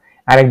some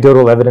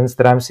anecdotal evidence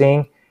that I'm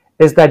seeing,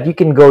 is that you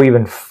can go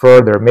even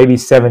further, maybe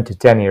 7 to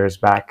 10 years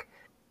back.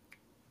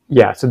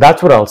 Yeah, so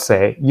that's what I'll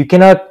say. You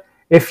cannot,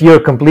 if you're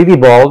completely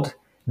bald,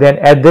 then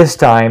at this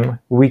time,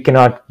 we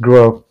cannot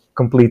grow a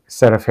complete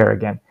set of hair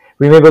again.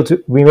 We may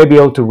be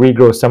able to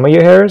regrow some of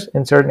your hairs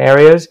in certain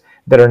areas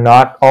that are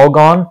not all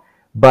gone,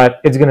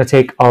 but it's going to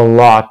take a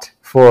lot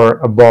for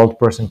a bald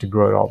person to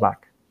grow it all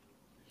back.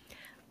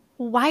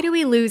 Why do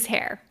we lose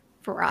hair,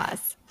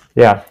 Faraz?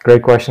 Yeah,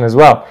 great question as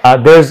well.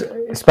 There's,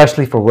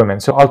 especially for women,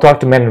 so I'll talk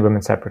to men and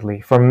women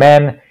separately. For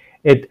men,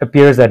 it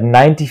appears that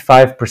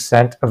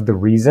 95% of the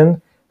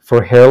reason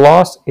for hair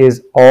loss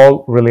is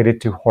all related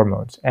to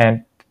hormones,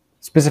 and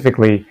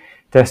specifically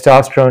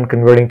testosterone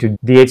converting to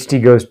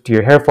DHT goes to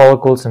your hair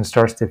follicles and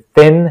starts to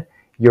thin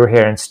your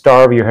hair and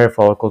starve your hair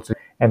follicles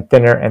and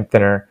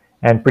thinner,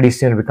 and pretty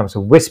soon it becomes a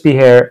wispy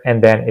hair,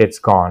 and then it's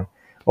gone,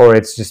 or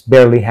it's just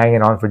barely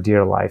hanging on for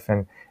dear life.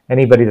 And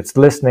anybody that's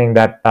listening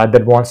that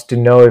wants to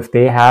know if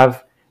they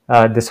have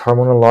this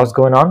hormonal loss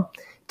going on,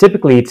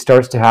 typically it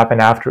starts to happen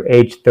after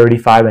age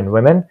 35 in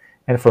women,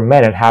 and for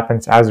men it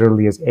happens as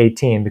early as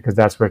 18 because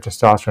that's where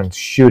testosterone is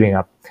shooting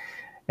up.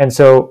 And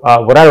so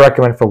what I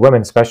recommend for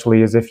women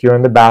especially is if you're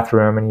in the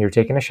bathroom and you're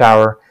taking a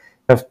shower,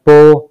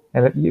 pull,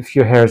 and if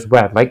your hair is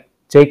wet, like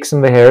take some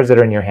of the hairs that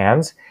are in your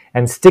hands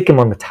and stick them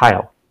on the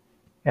tile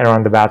and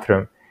around the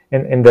bathroom,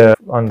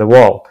 on the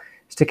wall.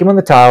 Stick them on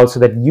the tile so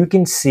that you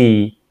can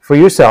see for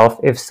yourself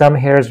if some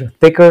hairs are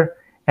thicker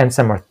and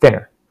some are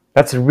thinner.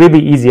 That's a really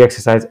easy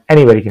exercise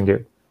anybody can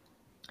do.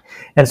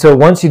 And so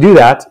once you do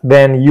that,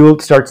 then you'll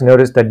start to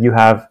notice that you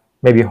have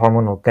maybe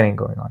hormonal thinning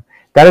going on.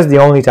 That is the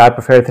only type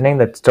of hair thinning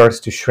that starts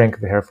to shrink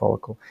the hair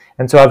follicle.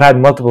 And so I've had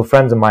multiple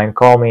friends of mine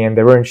call me and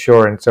they weren't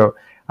sure, and so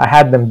I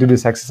had them do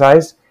this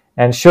exercise.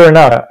 And sure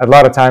enough, a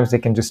lot of times they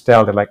can just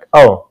tell, they're like,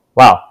 oh,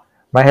 wow,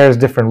 my hair is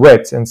different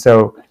widths, and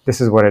so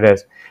this is what it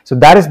is. So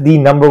that is the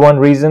number one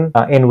reason.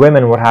 In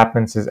women, what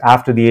happens is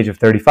after the age of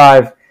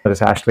 35,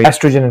 Notice, Ashley,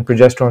 estrogen and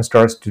progesterone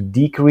starts to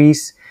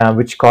decrease,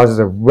 which causes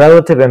a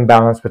relative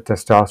imbalance with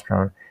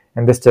testosterone.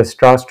 And this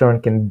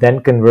testosterone can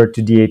then convert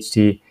to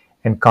DHT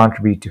and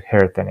contribute to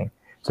hair thinning.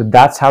 So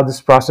that's how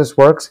this process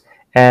works.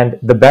 And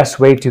the best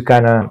way to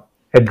kind of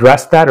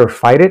address that or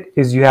fight it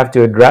is you have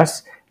to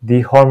address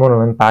the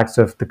hormonal impacts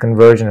of the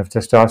conversion of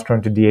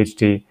testosterone to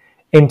DHT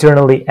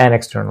internally and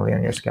externally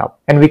on your scalp.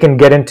 And we can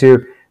get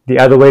into the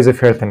other ways of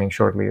hair thinning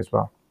shortly as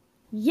well.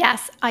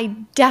 Yes, I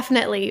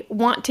definitely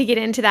want to get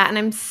into that. And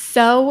I'm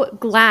so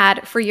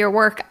glad for your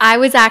work. I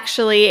was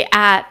actually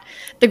at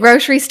the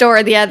grocery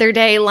store the other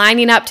day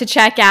lining up to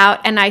check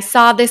out, and I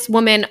saw this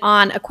woman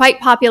on a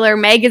quite popular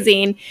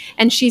magazine,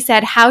 and she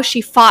said how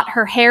she fought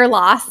her hair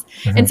loss.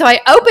 Mm-hmm. And so I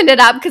opened it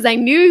up because I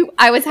knew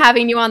I was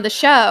having you on the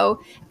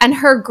show, and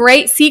her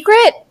great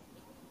secret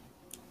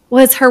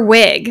was her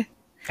wig.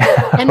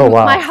 And oh,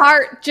 wow. My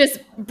heart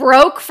just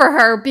broke for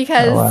her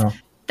because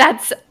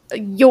that's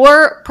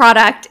your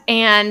product,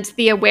 and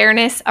the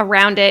awareness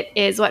around it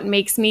is what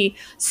makes me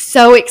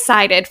so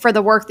excited for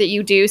the work that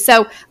you do.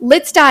 So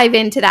let's dive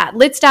into that.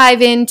 Let's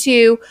dive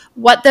into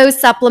what those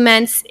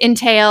supplements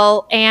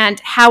entail and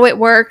how it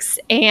works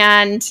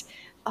and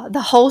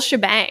the whole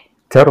shebang.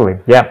 Totally.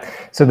 Yeah.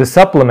 So the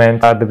supplement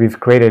that we've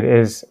created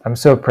I'm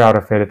so proud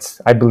of it.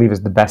 I believe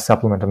is the best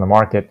supplement on the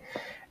market.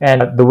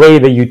 And the way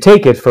that you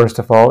take it, first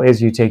of all,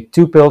 is you take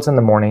 2 pills in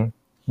the morning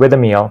with a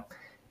meal,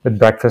 with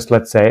breakfast,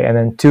 let's say, and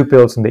then 2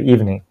 pills in the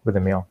evening with a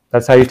meal.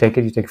 That's how you take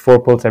it. You take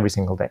 4 pills every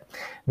single day.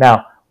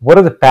 Now, what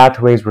are the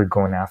pathways we're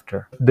going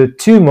after? The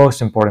 2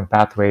 most important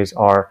pathways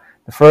are,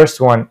 the first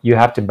one, you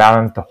have to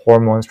balance the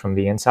hormones from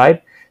the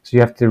inside. So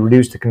you have to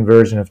reduce the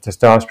conversion of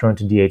testosterone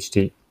to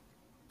DHT.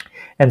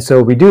 And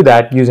so we do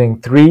that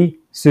using 3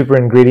 super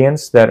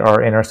ingredients that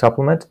are in our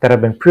supplement that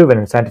have been proven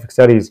in scientific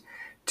studies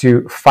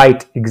to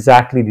fight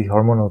exactly the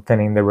hormonal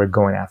thinning that we're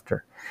going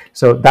after.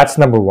 So that's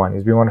number 1,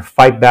 is we want to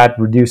fight that,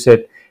 reduce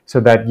it, so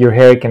that your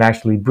hair can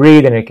actually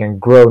breathe and it can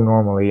grow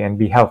normally and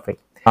be healthy.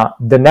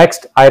 The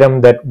next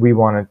item that we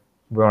want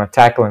to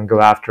tackle and go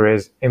after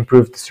is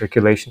improve the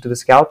circulation to the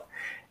scalp.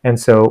 And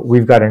so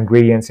we've got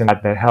ingredients in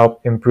that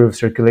help improve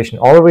circulation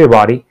all over your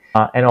body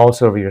and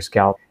also over your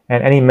scalp.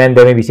 And any men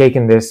that may be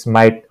taking this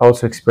might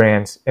also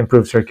experience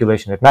improved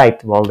circulation at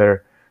night while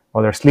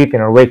they're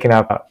sleeping or waking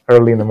up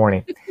early in the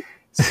morning.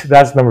 So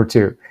that's number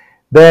 2.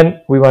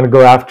 Then we want to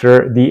go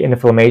after the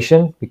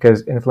inflammation,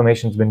 because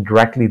inflammation has been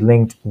directly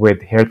linked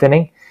with hair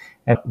thinning.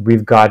 And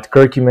we've got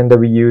curcumin that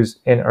we use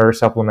in our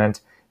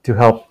supplement to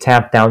help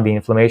tamp down the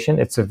inflammation.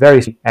 It's a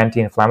very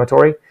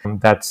anti-inflammatory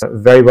that's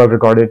very well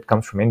regarded,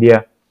 comes from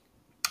India.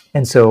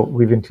 And so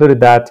we've included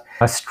that.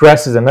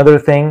 Stress is another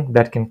thing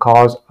that can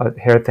cause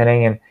hair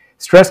thinning, and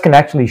stress can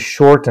actually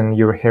shorten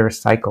your hair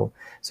cycle.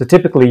 So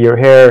typically your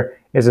hair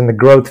is in the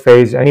growth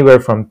phase anywhere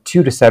from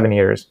 2 to 7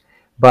 years.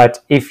 But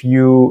if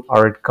you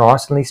are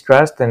constantly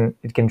stressed, then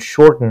it can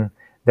shorten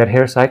that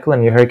hair cycle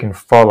and your hair can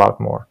fall out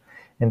more.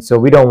 And so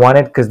we don't want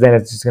it, because then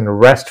it's just going to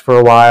rest for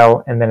a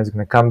while and then it's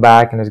going to come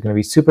back and it's going to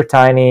be super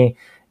tiny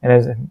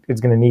and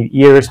it's going to need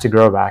years to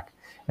grow back.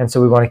 And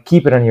so we want to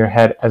keep it on your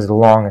head as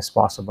long as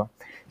possible.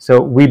 So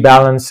we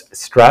balance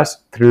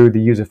stress through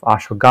the use of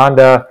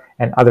ashwagandha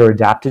and other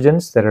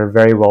adaptogens that are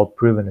very well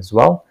proven as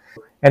well.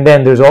 And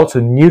then there's also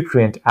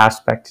nutrient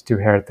aspect to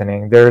hair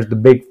thinning. There's the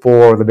big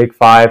 4, the big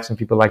 5, some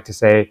people like to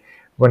say,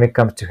 when it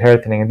comes to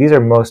hair thinning. And these are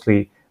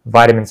mostly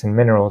vitamins and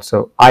minerals.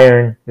 So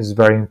iron is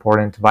very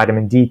important,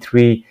 vitamin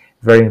D3,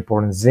 very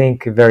important,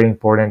 zinc, very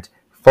important,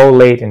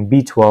 folate and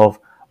B12,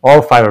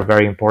 all 5 are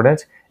very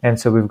important. And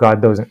so we've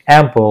got those in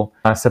ample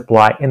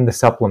supply in the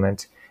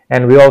supplement.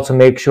 And we also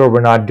make sure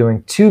we're not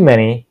doing too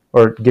many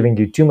or giving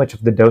you too much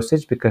of the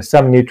dosage, because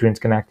some nutrients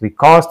can actually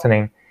cause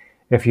thinning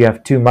if you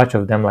have too much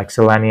of them, like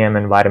selenium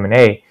and vitamin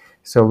A.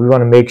 So we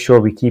want to make sure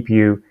we keep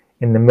you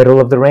in the middle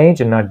of the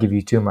range and not give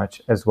you too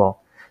much as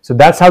well. So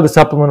that's how the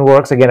supplement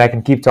works. Again, I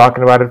can keep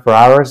talking about it for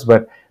hours,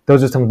 but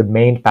those are some of the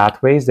main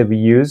pathways that we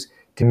use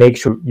to make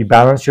sure you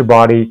balance your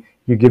body,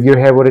 you give your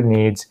hair what it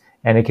needs,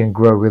 and it can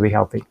grow really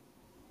healthy.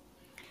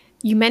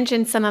 You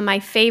mentioned some of my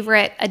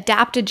favorite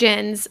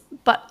adaptogens,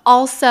 but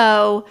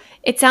also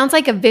it sounds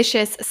like a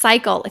vicious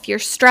cycle. If you're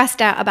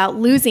stressed out about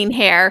losing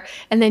hair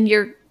and then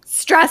you're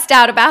stressed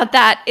out about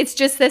that, it's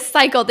just this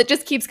cycle that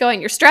just keeps going.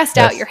 You're stressed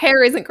out, your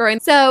hair isn't growing.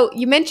 So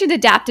you mentioned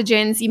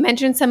adaptogens, you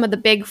mentioned some of the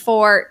big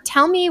 4.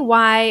 Tell me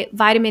why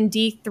vitamin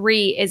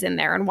D3 is in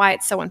there and why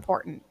it's so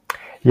important.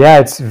 Yeah,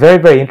 it's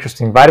very, very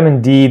interesting.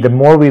 Vitamin D, the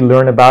more we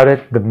learn about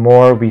it, the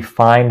more we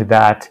find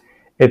that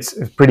it's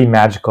pretty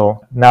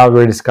magical. Now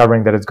we're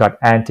discovering that it's got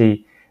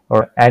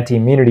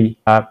anti-immunity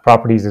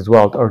properties as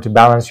well, or to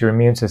balance your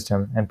immune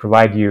system and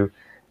provide you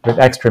with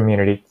extra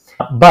immunity.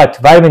 But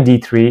vitamin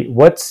D3,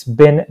 what's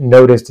been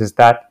noticed is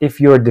that if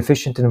you're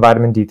deficient in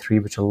vitamin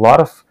D3, which a lot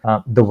of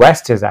the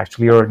West is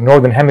actually, or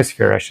Northern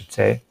Hemisphere, I should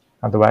say,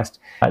 not the West,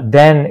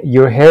 then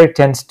your hair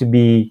tends to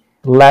be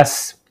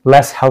less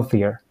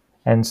healthier.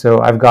 And so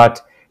I've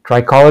got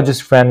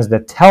trichologist friends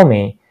that tell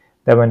me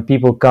that when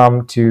people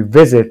come to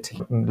visit,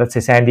 let's say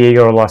San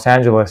Diego or Los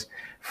Angeles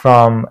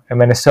from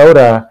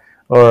Minnesota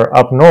or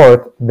up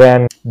north,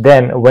 then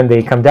when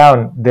they come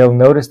down, they'll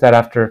notice that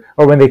after,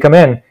 or when they come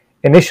in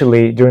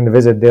initially during the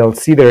visit, they'll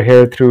see their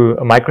hair through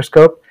a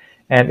microscope,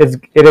 and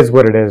it is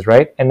what it is,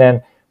 right? And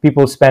then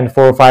people spend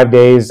 4 or 5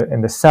 days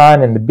in the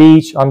sun, on the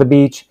beach,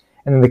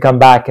 and then they come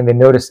back and they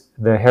notice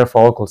the hair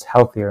follicles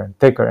healthier and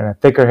a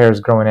thicker hair is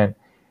growing in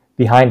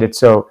behind it.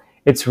 So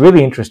it's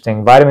really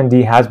interesting. Vitamin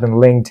D has been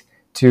linked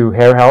to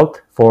hair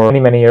health for many,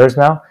 many years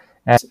now,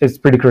 and it's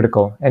pretty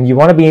critical. And you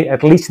want to be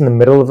at least in the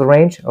middle of the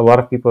range. A lot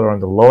of people are on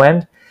the low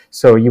end,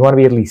 so you want to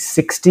be at least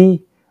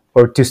 60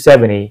 or to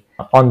 70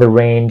 on the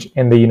range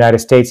in the United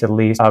States, at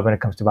least, when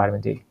it comes to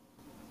vitamin D.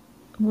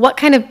 What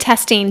kind of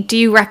testing do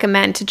you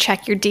recommend to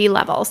check your D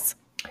levels?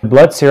 The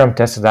blood serum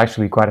test is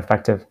actually quite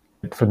effective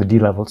for the D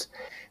levels.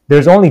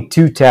 There's only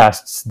 2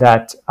 tests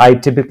that I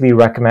typically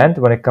recommend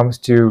when it comes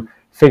to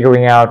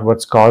figuring out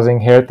what's causing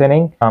hair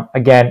thinning.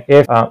 Again,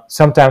 if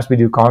sometimes we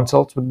do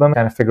consults with them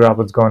and figure out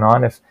what's going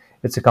on if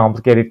it's a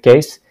complicated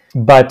case.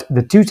 But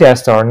the 2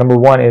 tests are, number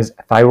 1 is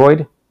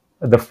thyroid,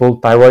 the full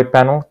thyroid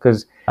panel,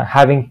 because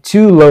having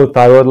too low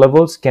thyroid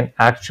levels can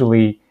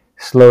actually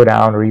slow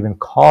down or even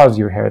cause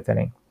your hair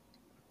thinning.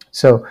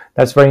 So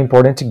that's very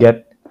important to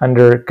get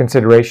under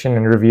consideration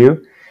and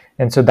review.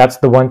 And so that's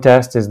the one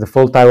test, is the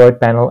full thyroid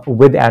panel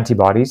with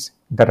antibodies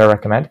that I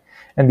recommend.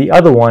 And the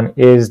other one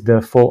is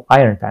the full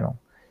iron panel,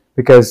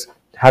 because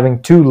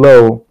having too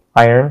low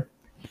iron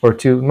or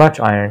too much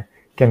iron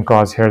can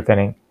cause hair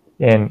thinning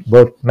in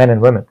both men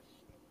and women.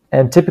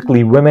 And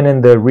typically women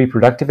in the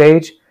reproductive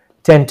age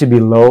tend to be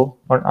low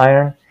on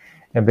iron,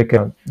 and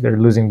because they're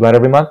losing blood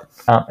every month.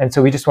 And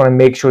so we just want to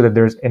make sure that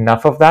there's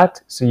enough of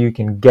that so you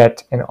can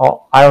get, and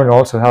iron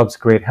also helps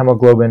create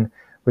hemoglobin,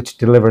 which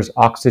delivers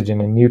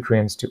oxygen and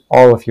nutrients to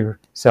all of your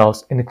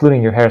cells,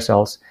 including your hair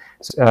cells.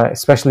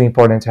 Especially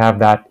important to have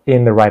that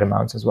in the right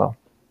amounts as well.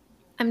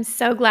 I'm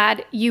so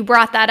glad you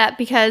brought that up,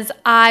 because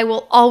I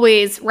will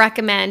always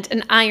recommend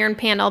an iron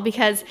panel,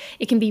 because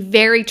it can be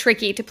very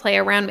tricky to play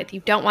around with.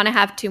 You don't want to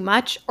have too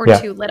much or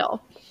too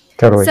little.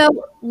 Totally. So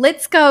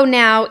let's go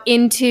now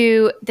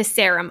into the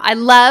serum. I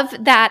love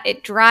that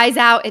it dries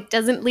out. It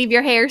doesn't leave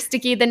your hair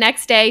sticky the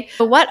next day.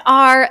 But what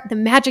are the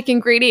magic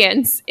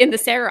ingredients in the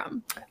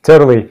serum?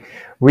 Totally.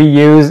 We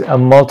use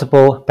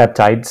multiple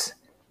peptides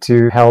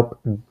to help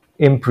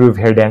improve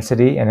hair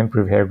density and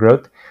improve hair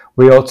growth.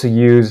 We also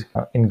use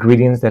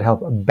ingredients that help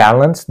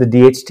balance the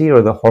DHT,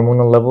 or the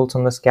hormonal levels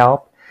on the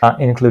scalp,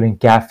 including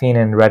caffeine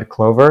and red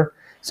clover.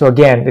 So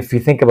again, if you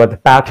think about the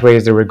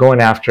pathways that we're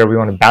going after, we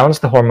want to balance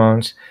the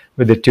hormones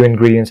with the 2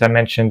 ingredients I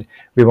mentioned.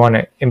 We want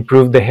to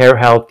improve the hair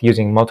health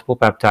using multiple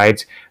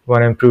peptides. We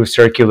want to improve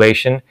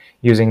circulation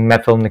using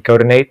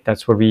methylnicotinate.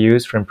 That's what we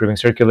use for improving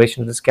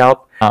circulation of the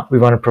scalp. We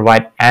want to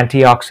provide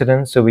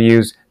antioxidants, so we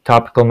use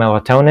topical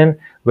melatonin,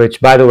 which,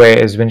 by the way,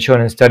 has been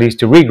shown in studies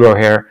to regrow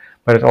hair,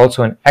 but it's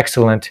also an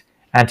excellent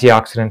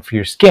antioxidant for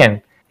your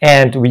skin.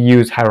 And we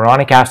use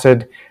hyaluronic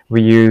acid,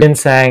 we use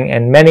ginseng,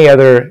 and many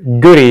other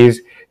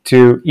goodies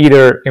to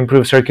either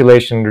improve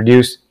circulation,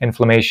 reduce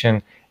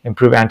inflammation,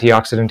 improve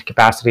antioxidant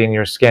capacity in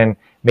your skin,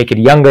 make it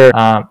younger,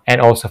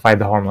 and also fight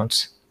the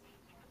hormones.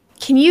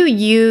 Can you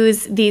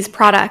use these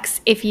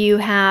products if you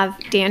have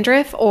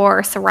dandruff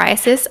or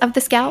psoriasis of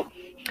the scalp?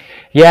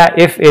 Yeah,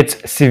 if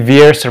it's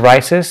severe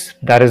psoriasis,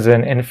 that is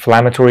an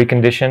inflammatory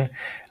condition,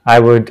 I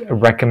would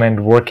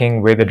recommend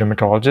working with a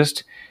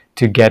dermatologist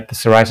to get the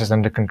psoriasis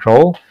under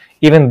control.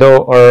 Even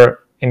though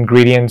our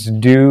ingredients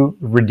do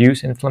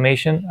reduce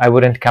inflammation, I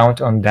wouldn't count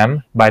on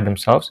them by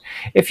themselves.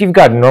 If you've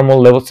got normal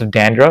levels of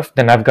dandruff,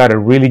 then I've got a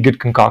really good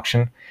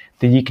concoction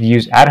that you could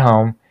use at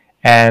home,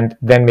 and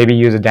then maybe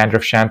use a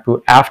dandruff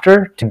shampoo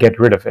after to get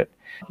rid of it.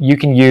 You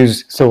can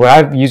use, so what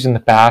I've used in the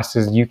past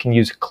is you can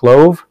use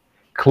clove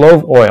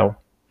oil.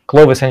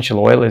 Clove essential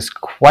oil is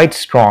quite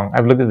strong.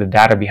 I've looked at the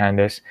data behind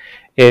this.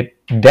 It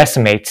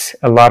decimates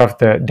a lot of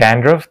the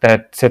dandruff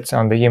that sits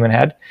on the human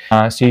head.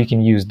 So you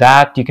can use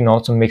that. You can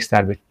also mix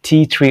that with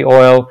tea tree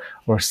oil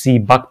or sea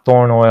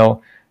buckthorn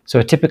oil.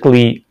 So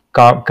typically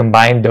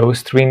combine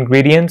those 3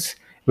 ingredients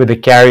with a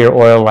carrier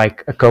oil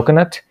like a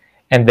coconut,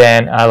 and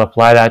then I'll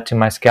apply that to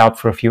my scalp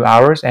for a few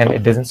hours, and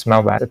it doesn't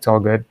smell bad. It's all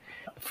good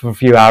for a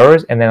few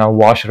hours, and then I'll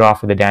wash it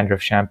off with a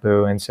dandruff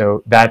shampoo. And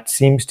so that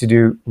seems to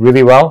do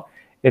really well.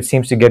 It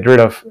seems to get rid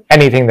of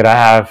anything that I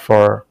have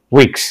for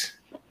weeks.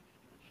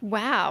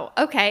 Wow.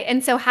 Okay.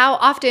 And so how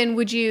often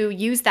would you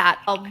use that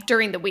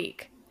during the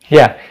week?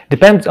 Yeah,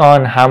 depends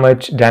on how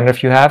much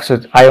dandruff you have.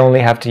 So I only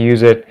have to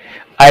use it,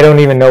 I don't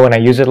even know when I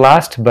use it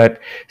last, but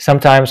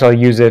sometimes I'll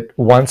use it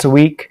once a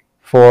week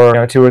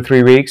for 2 or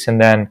 3 weeks,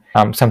 and then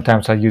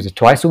sometimes I'll use it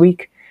twice a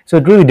week. So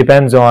it really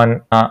depends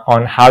on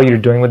how you're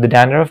doing with the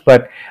dandruff.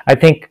 But I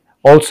think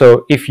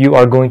also, if you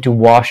are going to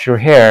wash your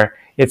hair,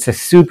 it's a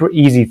super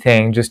easy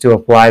thing just to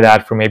apply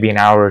that for maybe an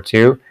hour or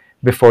 2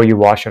 before you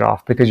wash it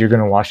off, because you're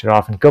going to wash it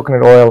off, and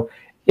coconut oil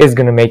is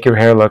going to make your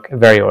hair look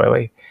very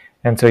oily.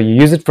 And so you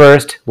use it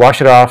first,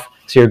 wash it off,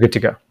 so you're good to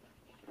go.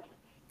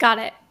 Got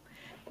it.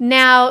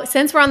 Now,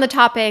 since we're on the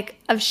topic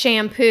of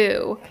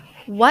shampoo,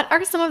 what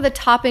are some of the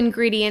top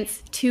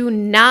ingredients to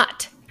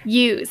not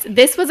use?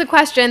 This was a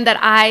question that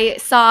I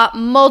saw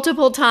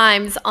multiple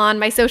times on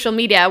my social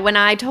media when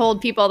I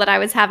told people that I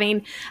was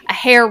having a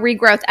hair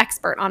regrowth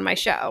expert on my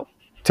show.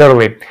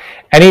 Totally.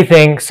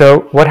 Anything.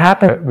 So what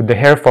happened with the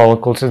hair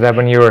follicles is that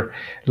when you're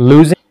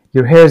losing,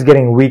 your hair is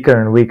getting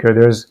weaker and weaker.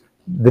 There's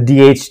the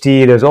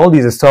DHT, there's all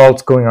these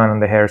assaults going on in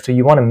the hair. So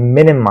you want to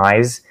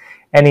minimize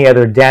any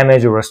other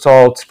damage or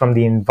assaults from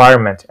the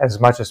environment as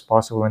much as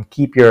possible and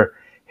keep your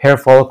hair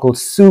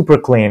follicles super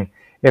clean.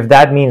 If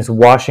that means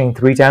washing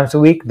 3 times a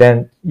week,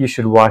 then you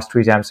should wash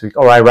 3 times a week.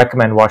 Or I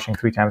recommend washing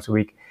 3 times a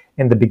week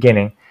in the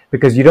beginning,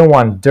 because you don't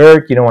want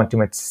dirt, you don't want too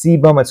much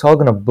sebum. It's all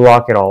going to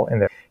block it all in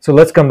there. So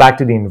let's come back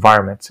to the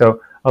environment.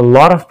 So a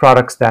lot of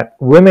products that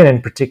women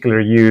in particular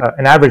use,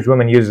 an average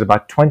woman uses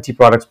about 20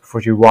 products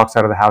before she walks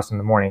out of the house in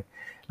the morning,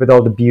 with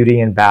all the beauty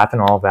and bath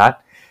and all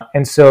that.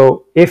 And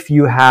so if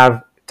you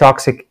have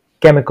toxic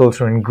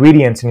chemicals or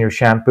ingredients in your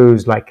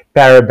shampoos like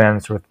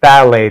parabens or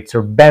phthalates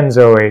or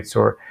benzoates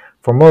or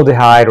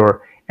formaldehyde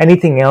or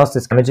anything else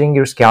that's damaging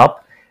your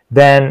scalp,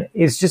 then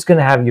it's just going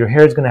to have, your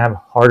hair is going to have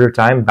a harder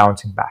time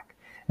bouncing back,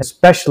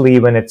 especially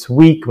when it's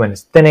weak, when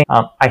it's thinning.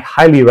 I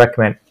highly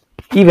recommend,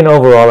 even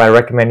overall, I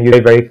recommend you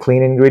very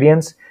clean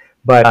ingredients,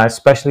 but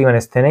especially when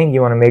it's thinning,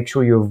 you want to make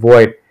sure you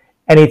avoid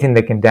anything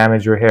that can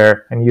damage your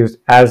hair and use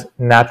as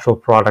natural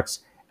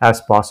products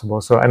as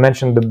possible. So I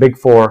mentioned the big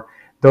 4.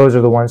 Those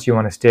are the ones you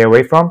want to stay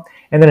away from.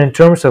 And then in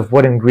terms of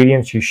what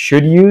ingredients you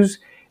should use,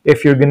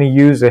 if you're going to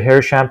use a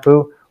hair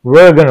shampoo,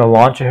 we're going to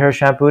launch a hair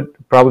shampoo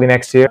probably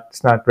next year.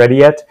 It's not ready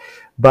yet.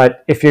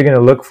 But if you're going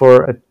to look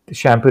for a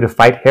shampoo to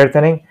fight hair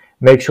thinning,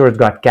 make sure it's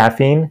got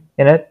caffeine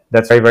in it.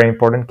 That's very, very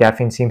important.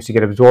 Caffeine seems to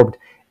get absorbed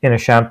in a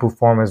shampoo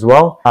form as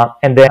well.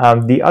 And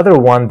then the other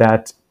one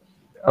that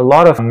a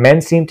lot of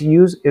men seem to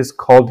use is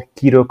called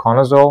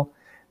ketoconazole.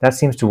 That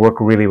seems to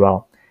work really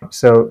well.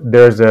 So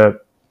there's a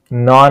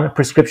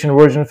non-prescription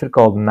version of it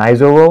called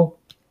Nizoral,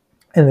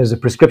 and there's a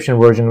prescription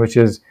version which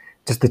is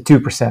just the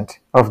 2%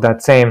 of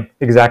that same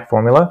exact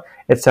formula.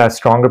 It's a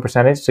stronger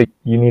percentage, so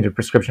you need a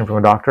prescription from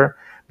a doctor.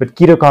 But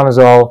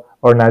ketoconazole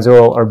or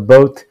Nizoral are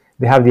both,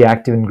 they have the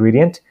active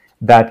ingredient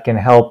that can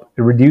help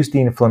reduce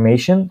the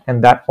inflammation,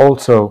 and that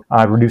also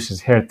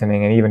reduces hair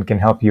thinning and even can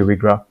help you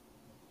regrow.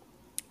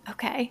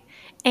 Okay.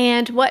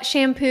 And what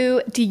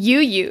shampoo do you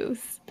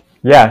use?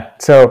 Yeah,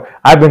 so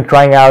I've been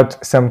trying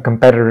out some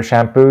competitor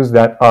shampoos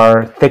that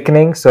are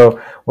thickening. So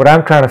what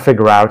I'm trying to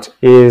figure out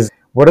is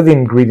what are the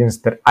ingredients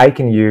that I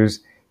can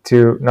use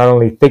to not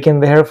only thicken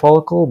the hair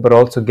follicle, but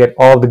also get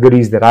all the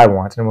goodies that I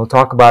want. And we'll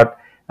talk about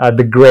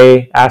the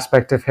gray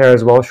aspect of hair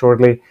as well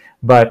shortly.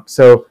 But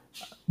so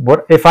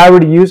what if I were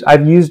to use,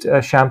 I've used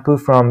a shampoo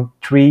from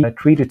Tree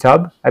to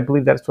Tub. I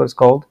believe that's what it's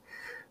called.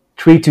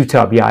 Tree to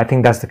Tub. Yeah, I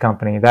think that's the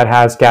company. That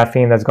has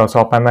caffeine, that's got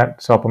saw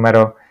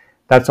palmetto.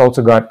 That's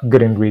also got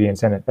good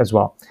ingredients in it as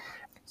well.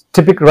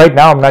 Typically, right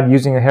now, I'm not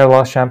using a hair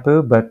loss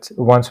shampoo, but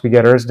once we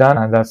get ours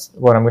done, that's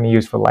what I'm going to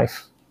use for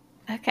life.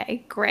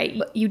 Okay, great.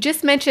 You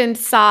just mentioned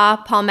saw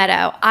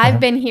palmetto.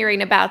 I've been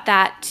hearing about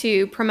that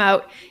to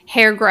promote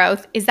hair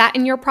growth. Is that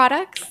in your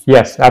products?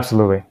 Yes,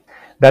 absolutely.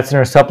 That's in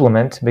our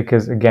supplement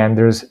because, again,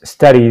 there's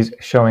studies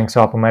showing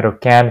saw palmetto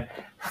can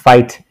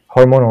fight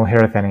hormonal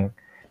hair thinning.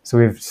 So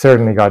we've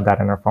certainly got that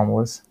in our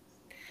formulas.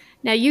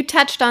 Now, you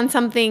touched on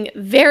something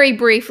very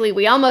briefly.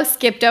 We almost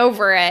skipped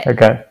over it.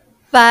 Okay.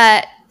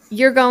 But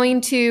you're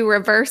going to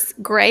reverse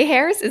gray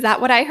hairs? Is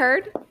that what I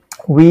heard?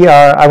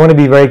 I want to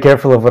be very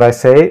careful of what I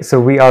say.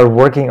 So we are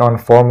working on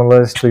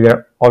formulas we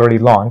are already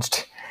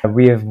launched.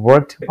 We have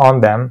worked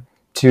on them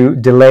to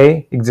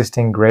delay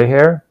existing gray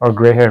hair or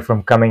gray hair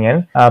from coming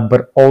in,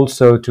 but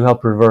also to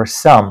help reverse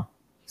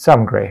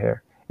some gray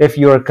hair. If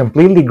you're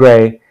completely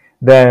gray,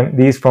 then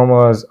these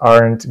formulas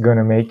aren't going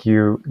to make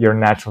you your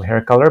natural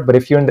hair color. But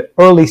if you're in the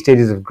early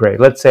stages of gray,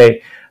 let's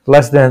say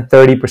less than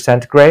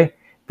 30% gray,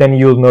 then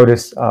you'll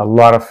notice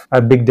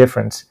a big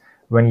difference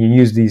when you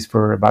use these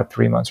for about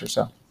 3 months or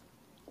so.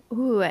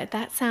 Ooh,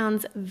 that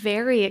sounds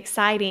very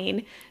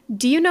exciting.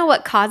 Do you know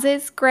what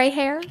causes gray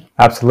hair?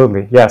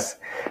 Absolutely, yes.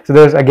 So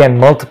there's, again,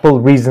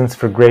 multiple reasons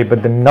for gray,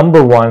 but the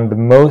number one, the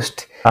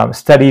most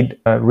studied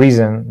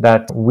reason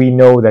that we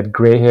know that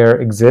gray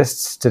hair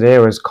exists today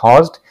or is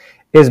caused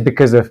is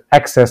because of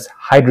excess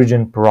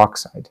hydrogen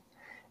peroxide.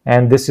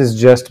 And this is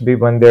just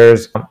when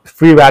there's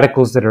free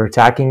radicals that are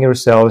attacking your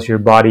cells, your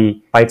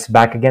body fights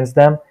back against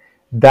them.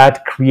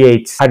 That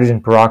creates hydrogen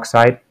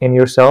peroxide in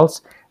your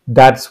cells.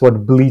 That's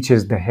what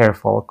bleaches the hair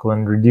follicle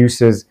and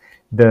reduces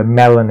the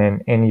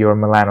melanin in your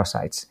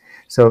melanocytes.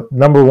 So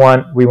number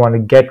one, we want to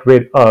get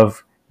rid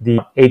of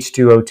the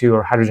H2O2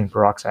 or hydrogen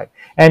peroxide.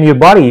 And your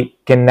body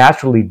can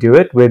naturally do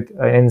it with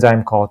an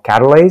enzyme called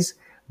catalase.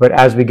 But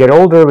as we get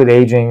older with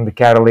aging, the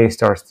catalase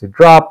starts to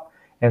drop,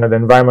 and the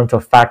environmental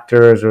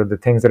factors or the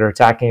things that are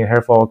attacking your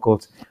hair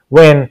follicles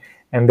win,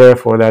 and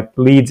therefore that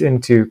leads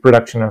into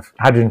production of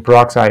hydrogen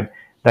peroxide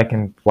that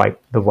can wipe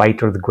the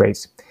white or the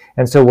grays.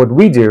 And so what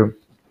we do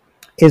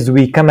is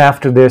we come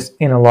after this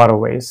in a lot of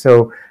ways.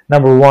 So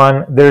number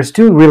one, there's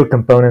two real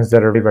components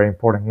that are very, very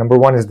important. Number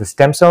one is the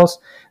stem cells.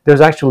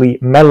 There's actually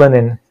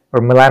melanin or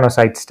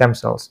melanocyte stem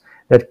cells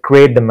that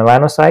create the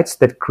melanocytes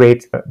that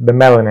create the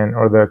melanin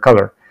or the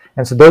color.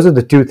 And so those are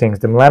the two things,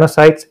 the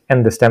melanocytes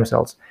and the stem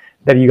cells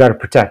that you got to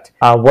protect.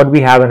 What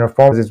we have in our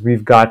formulas is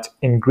we've got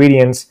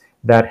ingredients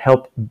that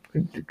help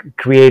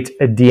create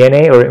a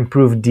DNA or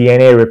improve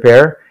DNA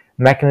repair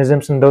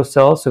mechanisms in those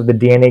cells. So if the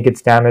DNA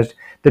gets damaged,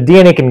 the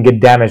DNA can get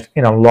damaged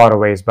in a lot of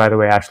ways, by the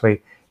way,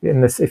 Ashley.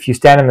 If you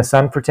stand in the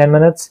sun for 10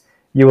 minutes,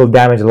 you will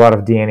damage a lot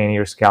of DNA in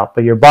your scalp.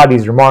 But your body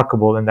is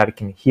remarkable in that it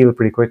can heal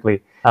pretty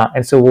quickly.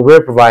 And so what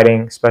we're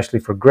providing, especially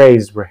for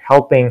grays, we're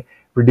helping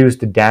reduce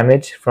the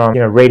damage from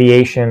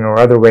radiation or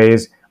other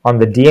ways on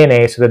the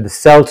DNA so that the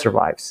cell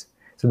survives.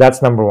 So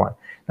that's number one.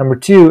 Number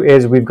two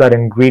is we've got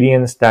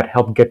ingredients that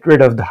help get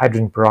rid of the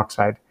hydrogen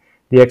peroxide.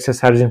 The excess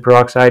hydrogen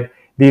peroxide,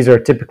 these are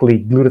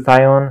typically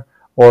glutathione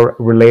or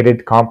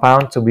related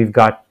compounds. So we've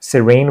got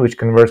serine, which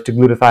converts to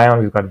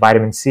glutathione. We've got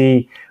vitamin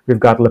C. We've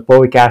got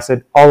lipoic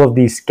acid. All of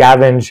these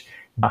scavenge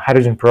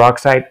hydrogen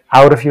peroxide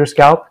out of your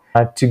scalp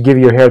to give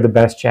your hair the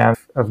best chance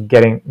of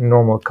getting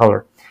normal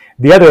color.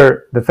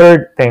 The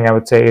third thing I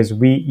would say is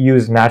we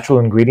use natural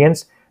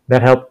ingredients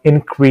that help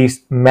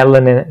increase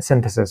melanin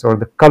synthesis or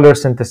the color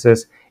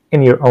synthesis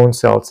in your own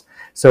cells.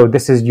 So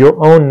this is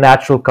your own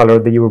natural color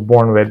that you were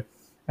born with,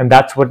 and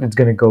that's what it's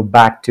going to go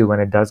back to when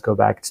it does go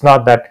back. It's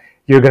not that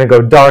you're going to go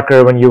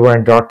darker when you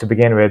weren't dark to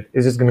begin with.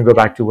 It's just going to go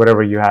back to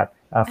whatever you had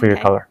for your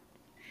color.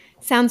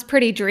 Sounds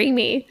pretty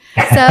dreamy.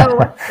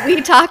 So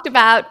we talked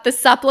about the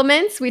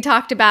supplements. We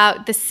talked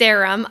about the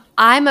serum.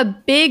 I'm a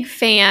big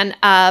fan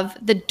of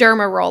the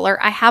Derma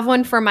Roller. I have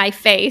one for my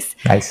face.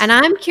 Nice. And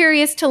I'm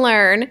curious to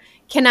learn,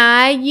 can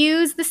I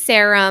use the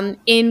serum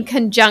in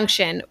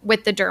conjunction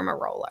with the Derma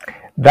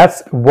Roller?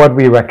 That's what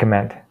we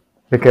recommend,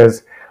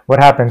 because what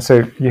happens,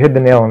 so you hit the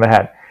nail on the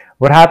head.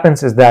 What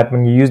happens is that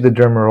when you use the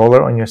Derma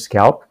Roller on your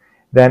scalp,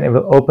 then it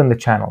will open the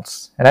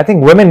channels. And I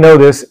think women know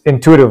this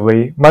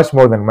intuitively much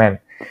more than men.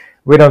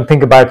 We don't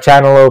think about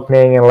channel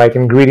opening and like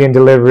ingredient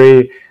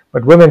delivery,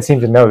 but women seem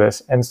to know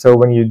this. And so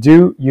when you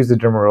do use the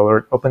Derma Roller,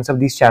 it opens up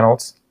these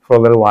channels for a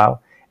little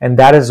while. And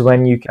that is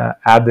when you can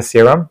add the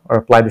serum or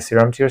apply the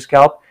serum to your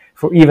scalp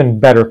for even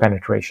better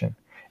penetration.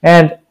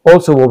 And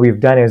also what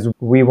we've done is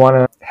we want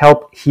to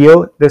help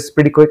heal this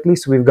pretty quickly.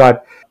 So we've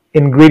got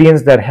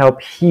ingredients that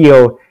help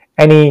heal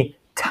any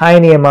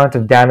tiny amount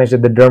of damage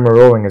that the Derma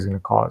Rolling is going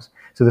to cause.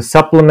 So the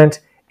supplement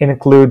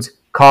includes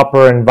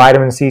copper and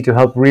vitamin C to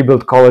help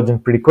rebuild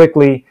collagen pretty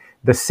quickly.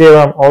 The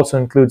serum also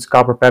includes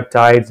copper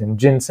peptides and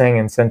ginseng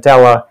and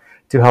centella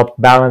to help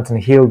balance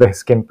and heal the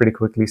skin pretty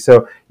quickly.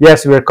 So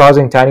yes, we're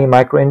causing tiny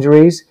micro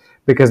injuries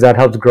because that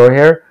helps grow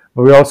hair,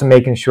 but we're also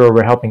making sure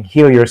we're helping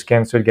heal your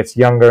skin so it gets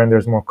younger and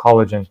there's more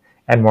collagen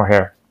and more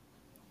hair.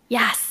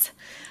 Yes.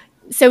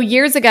 So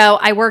years ago,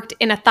 I worked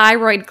in a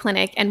thyroid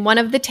clinic, and one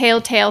of the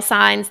telltale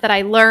signs that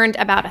I learned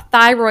about a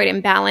thyroid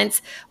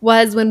imbalance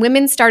was when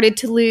women started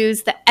to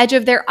lose the edge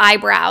of their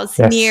eyebrows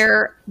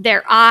near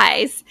their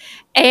eyes.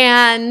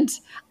 And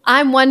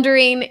I'm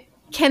wondering,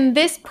 can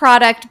this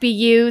product be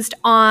used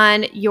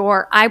on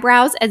your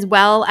eyebrows as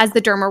well as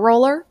the Derma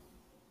Roller?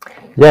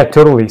 Yeah,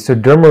 totally. So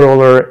Derma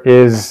Roller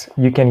is,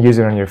 you can use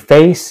it on your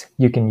face,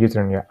 you can use it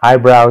on your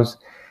eyebrows,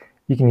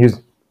 you can use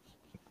it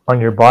on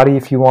your body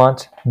if you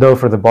want, though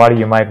for the body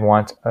you might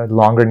want a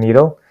longer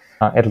needle.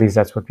 At least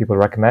that's what people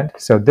recommend.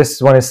 So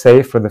this one is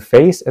safe for the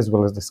face as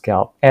well as the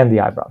scalp and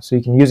the eyebrows. So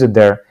you can use it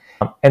there.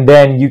 And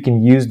then you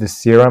can use the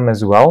serum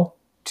as well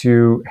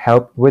to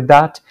help with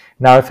that.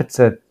 Now, if it's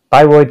a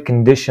thyroid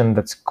condition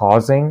that's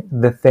causing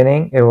the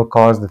thinning, it will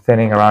cause the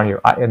thinning around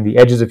your eye and the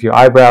edges of your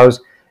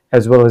eyebrows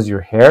as well as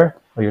your hair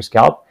or your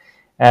scalp.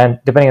 And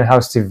depending on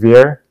how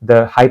severe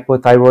the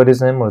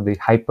hypothyroidism or the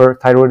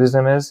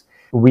hyperthyroidism is,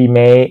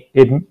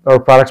 our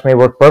products may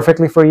work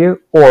perfectly for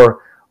you,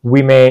 or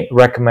we may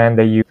recommend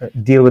that you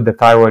deal with the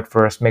thyroid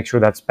first, make sure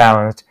that's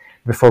balanced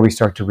before we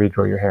start to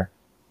regrow your hair.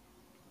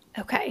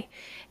 Okay.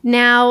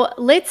 Now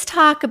let's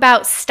talk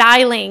about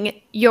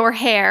styling your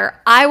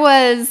hair. I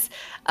was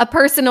a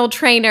personal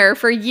trainer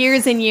for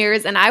years and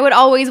years, and I would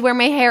always wear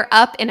my hair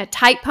up in a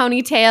tight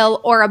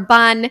ponytail or a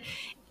bun.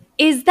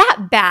 Is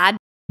that bad?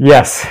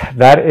 Yes,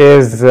 that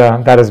is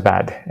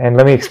bad. And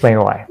let me explain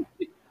why.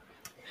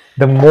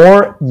 The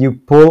more you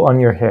pull on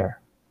your hair,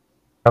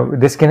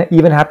 this can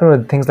even happen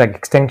with things like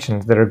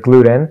extensions that are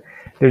glued in.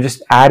 They're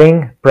just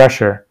adding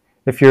pressure.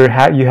 If you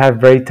have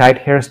very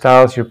tight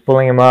hairstyles, you're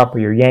pulling them up or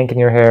you're yanking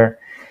your hair,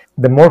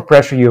 the more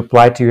pressure you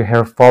apply to your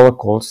hair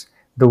follicles,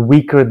 the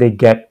weaker they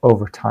get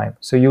over time.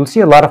 So you'll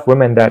see a lot of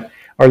women that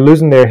are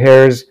losing their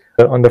hairs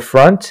on the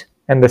front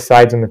and the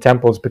sides and the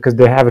temples because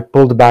they have it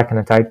pulled back in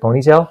a tight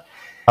ponytail.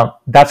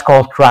 That's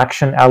called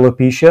traction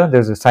alopecia.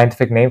 There's a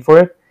scientific name for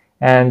it.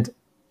 And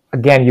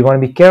again, you want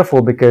to be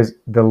careful because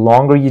the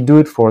longer you do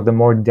it for, the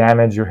more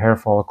damage your hair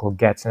follicle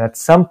gets. And at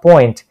some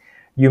point,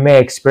 you may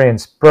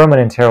experience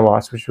permanent hair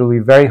loss, which will be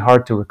very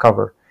hard to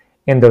recover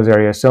in those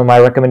areas. So my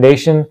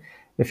recommendation,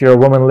 if you're a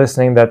woman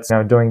listening that's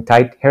doing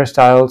tight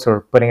hairstyles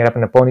or putting it up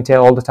in a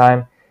ponytail all the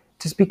time,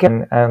 just be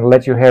careful and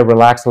let your hair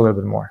relax a little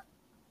bit more.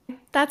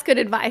 That's good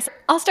advice.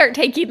 I'll start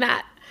taking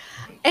that.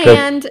 Good.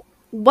 And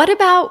What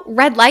about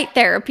red light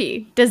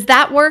therapy? Does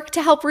that work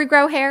to help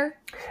regrow hair?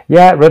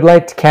 Yeah, red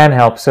light can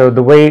help. So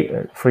the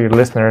way, for your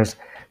listeners,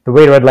 the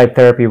way red light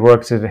therapy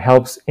works is it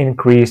helps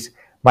increase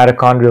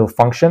mitochondrial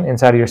function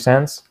inside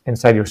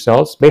your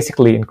cells,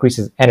 basically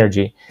increases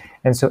energy.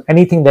 And so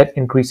anything that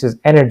increases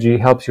energy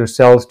helps your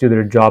cells do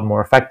their job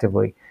more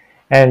effectively.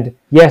 And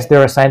yes,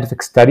 there are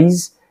scientific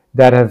studies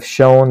that have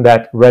shown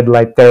that red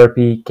light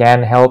therapy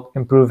can help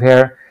improve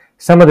hair.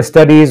 Some of the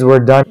studies were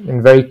done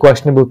in very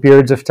questionable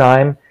periods of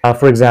time.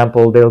 For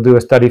example, they'll do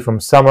a study from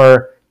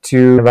summer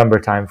to November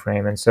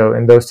timeframe. And so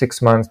in those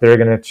 6 months, they're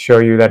going to show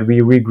you that we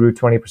regrew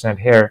 20%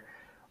 hair,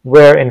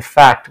 where in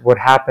fact, what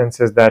happens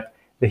is that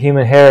the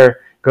human hair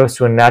goes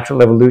through a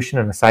natural evolution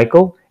and a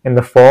cycle. In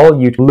the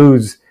fall, you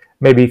lose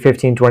maybe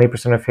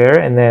 15-20% of hair,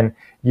 and then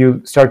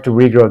you start to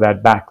regrow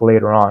that back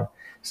later on.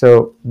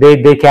 So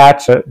they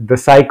catch the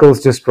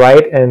cycles just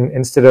right, and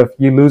instead of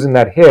you losing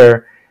that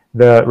hair,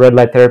 the red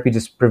light therapy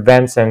just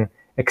prevents and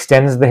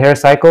extends the hair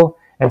cycle.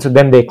 And so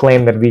then they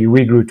claim that we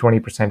regrew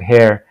 20%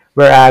 hair,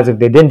 whereas if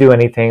they didn't do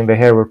anything, the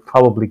hair would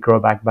probably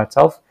grow back by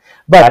itself.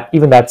 But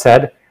even that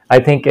said, I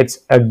think it's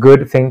a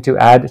good thing to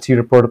add to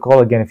your protocol.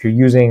 Again,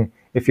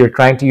 if you're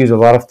trying to use a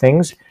lot of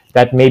things,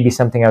 that may be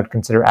something I would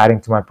consider adding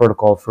to my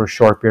protocol for a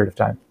short period of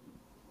time.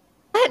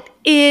 What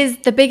is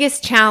the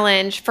biggest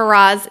challenge,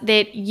 Faraz,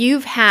 that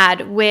you've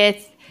had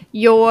with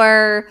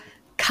your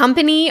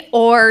company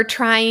or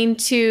trying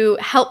to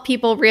help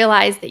people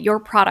realize that your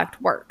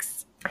product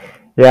works?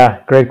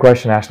 Yeah, great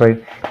question,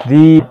 Ashley.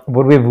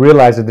 What we've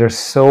realized is there's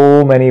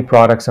so many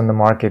products on the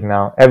market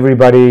now.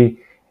 Everybody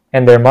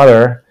and their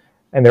mother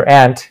and their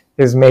aunt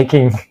is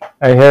making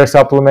a hair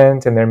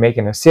supplement, and they're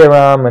making a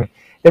serum, and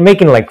they're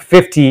making like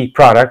 50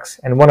 products,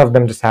 and one of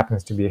them just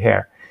happens to be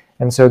hair.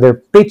 And so they're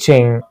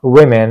pitching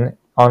women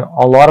on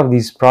a lot of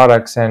these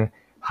products and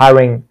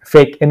hiring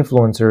fake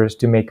influencers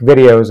to make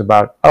videos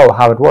about, oh,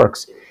 how it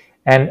works.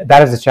 And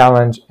that is a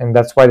challenge, and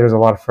that's why there's a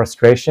lot of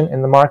frustration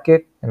in the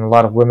market, and a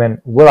lot of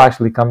women will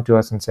actually come to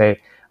us and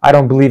say, I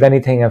don't believe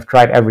anything, I've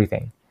tried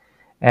everything.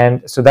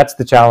 And so that's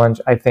the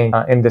challenge, I think,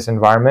 in this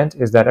environment,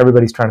 is that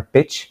everybody's trying to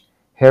pitch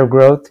hair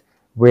growth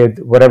with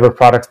whatever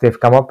products they've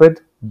come up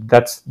with.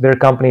 Their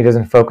company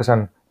doesn't focus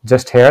on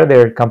just hair,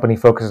 their company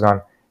focuses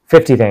on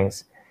 50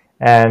 things.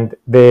 And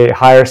they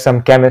hire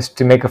some chemist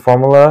to make a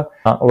formula,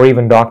 or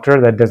even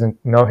doctor that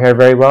doesn't know hair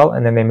very well,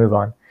 and then they move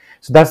on.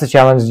 So that's the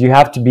challenge. You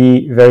have to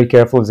be very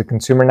careful as a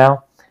consumer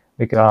now,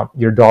 because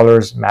your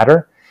dollars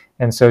matter.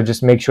 And so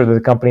just make sure that the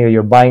company that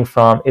you're buying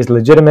from is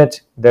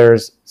legitimate.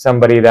 There's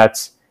somebody that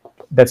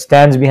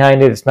stands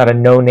behind it. It's not a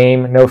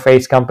no-name,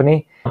 no-face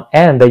company,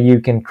 and that you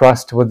can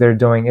trust what they're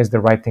doing is the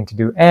right thing to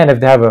do. And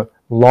if they have a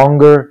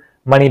longer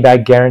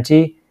money-back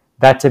guarantee,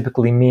 that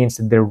typically means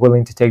that they're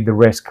willing to take the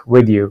risk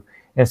with you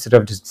instead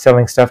of just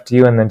selling stuff to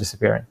you and then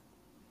disappearing.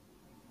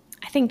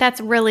 I think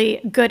that's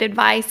really good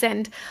advice.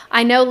 And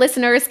I know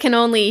listeners can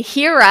only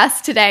hear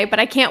us today, but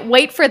I can't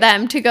wait for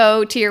them to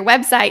go to your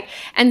website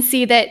and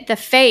see that the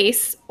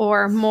face,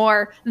 or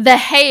more the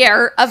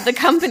hair of the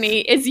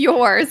company, is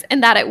yours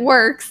and that it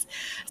works.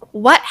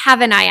 What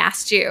haven't I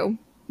asked you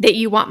that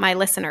you want my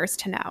listeners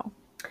to know?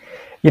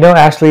 You know,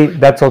 Ashley,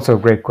 that's also a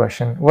great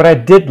question. What I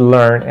did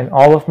learn in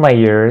all of my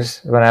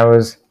years when I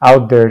was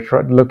out there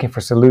looking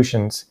for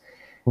solutions,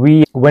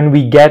 when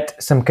we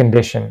get some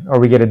condition, or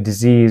we get a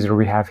disease, or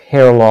we have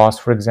hair loss,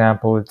 for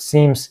example, it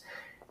seems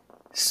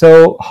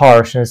so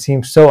harsh and it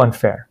seems so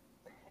unfair.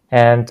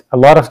 And a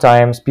lot of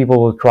times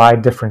people will try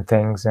different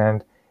things.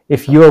 And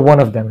if you're one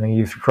of them and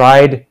you've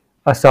tried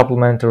a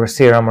supplement or a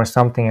serum or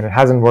something and it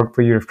hasn't worked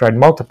for you, you've tried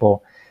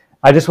multiple,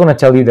 I just want to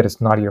tell you that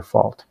it's not your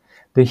fault.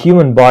 The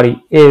human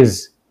body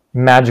is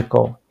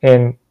magical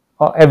in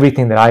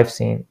everything that I've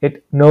seen.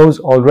 It knows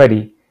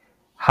already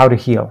how to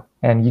heal.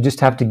 And you just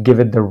have to give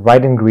it the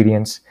right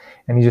ingredients,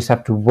 and you just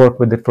have to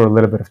work with it for a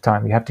little bit of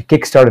time. You have to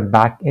kickstart it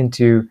back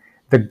into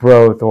the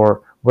growth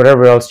or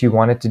whatever else you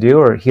want it to do,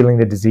 or healing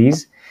the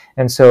disease.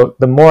 And so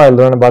the more I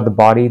learn about the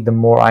body, the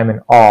more I'm in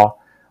awe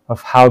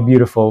of how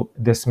beautiful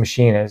this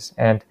machine is.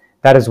 And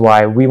that is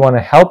why we want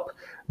to help,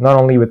 not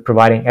only with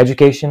providing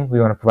education, we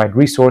want to provide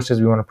resources,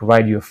 we want to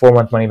provide you a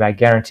 4-month money-back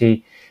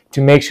guarantee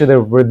to make sure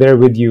that we're there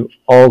with you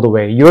all the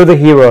way. You're the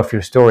hero of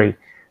your story.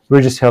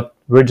 We're just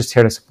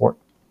here to support.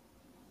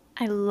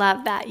 I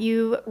love that.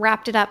 You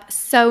wrapped it up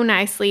so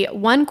nicely.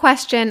 One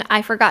question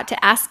I forgot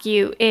to ask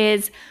you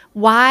is,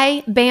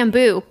 why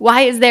bamboo?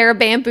 Why is there a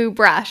bamboo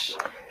brush?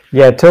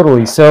 Yeah,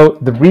 totally. So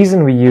the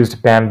reason we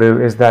used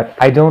bamboo is that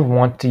I don't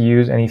want to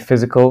use any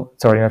plastic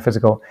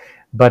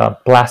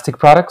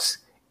products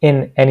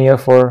in any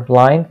of our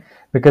line,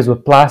 because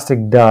what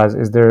plastic does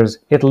is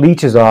it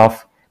leaches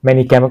off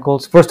many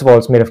chemicals. First of all,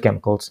 it's made of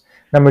chemicals.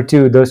 Number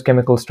two, those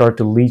chemicals start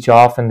to leach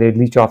off, and they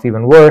leach off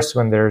even worse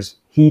when there's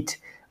heat,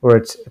 or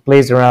it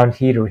plays around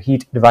heat or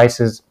heat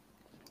devices.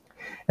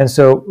 And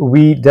so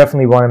we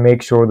definitely want to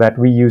make sure that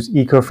we use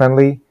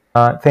eco-friendly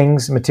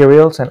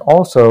materials, and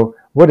also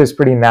wood is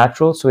pretty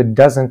natural, so it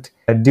doesn't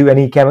do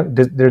any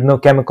there's no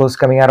chemicals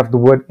coming out of the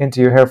wood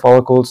into your hair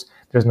follicles.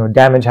 There's no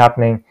damage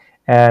happening,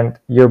 and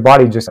your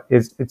body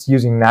it's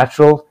using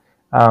natural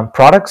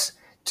products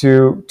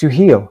to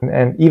heal.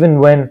 And even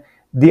when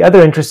the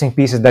other interesting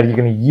piece is that you're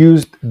going to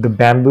use the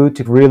bamboo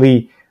to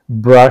really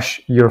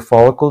brush your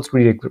follicles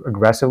really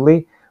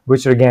aggressively,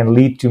 which again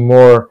lead to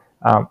more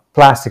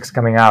plastics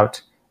coming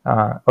out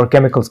or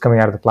chemicals coming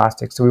out of the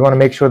plastic. So we want to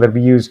make sure that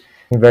we use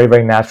very,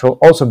 very natural.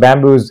 Also,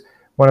 bamboo is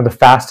one of the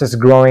fastest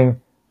growing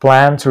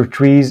plants or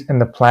trees in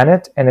the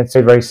planet, and it's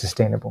very, very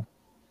sustainable.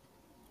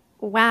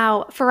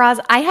 Wow, Faraz,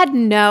 I had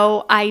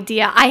no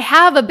idea. I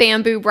have a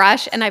bamboo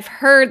brush and I've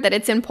heard that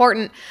it's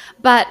important,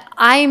 but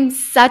I'm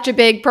such a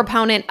big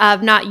proponent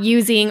of not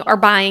using or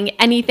buying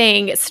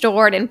anything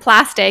stored in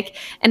plastic,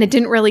 and it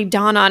didn't really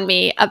dawn on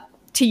me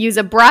to use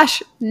a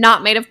brush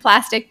not made of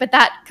plastic, but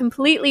that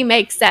completely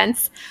makes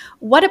sense.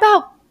 What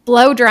about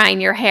blow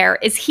drying your hair?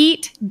 Is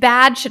heat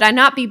bad? Should I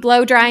not be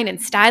blow drying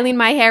and styling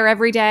my hair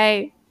every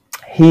day?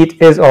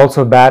 Heat is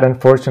also bad.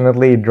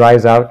 Unfortunately, it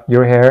dries out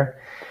your hair.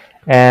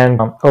 And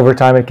over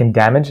time, it can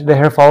damage the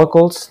hair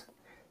follicles.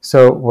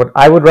 So what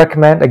I would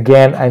recommend,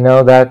 again, I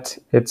know that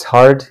it's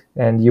hard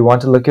and you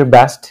want to look your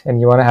best and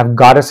you want to have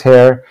goddess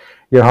hair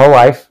your whole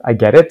life. I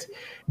get it.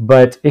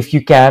 But if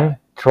you can,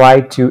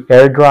 try to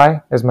air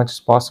dry as much as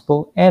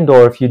possible. And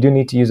or if you do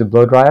need to use a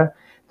blow dryer,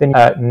 then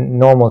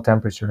normal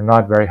temperature,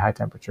 not very high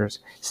temperatures.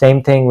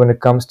 Same thing when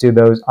it comes to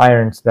those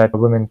irons that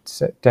women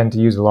tend to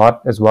use a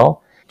lot as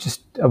well.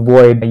 Just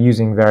avoid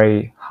using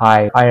very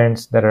high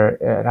irons that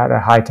are at a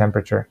high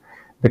temperature,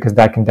 because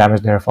that can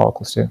damage the hair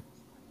follicles too.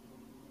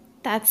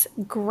 That's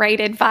great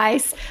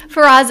advice.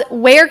 Faraz,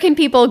 where can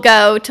people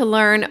go to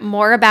learn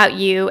more about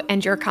you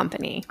and your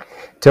company?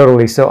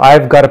 Totally. So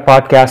I've got a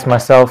podcast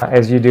myself,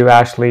 as you do,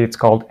 Ashley. It's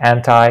called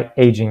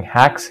Anti-Aging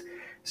Hacks.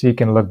 So you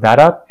can look that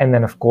up. And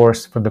then, of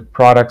course, for the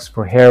products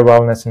for hair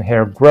wellness and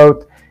hair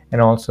growth,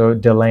 and also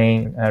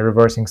delaying,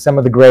 reversing some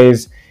of the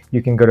grays,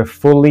 you can go to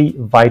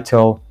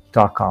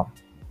fullyvital.com.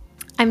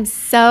 I'm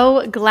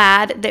so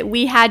glad that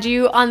we had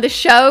you on the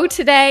show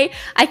today.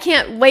 I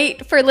can't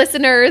wait for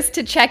listeners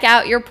to check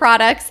out your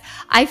products.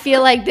 I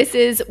feel like this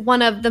is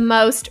one of the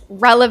most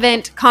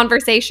relevant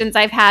conversations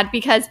I've had,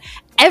 because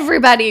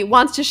everybody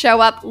wants to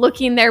show up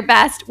looking their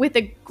best with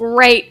a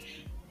great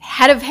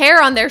head of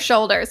hair on their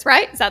shoulders,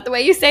 right? Is that the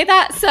way you say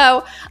that?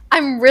 So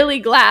I'm really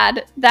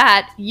glad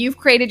that you've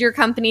created your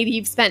company, that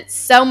you've spent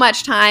so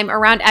much time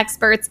around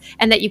experts,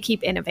 and that you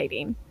keep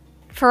innovating.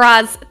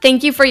 Faraz,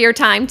 thank you for your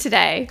time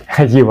today.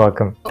 You're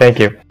welcome. Thank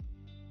you.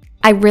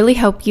 I really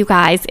hope you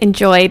guys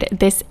enjoyed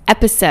this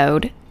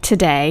episode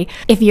today.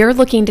 If you're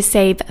looking to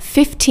save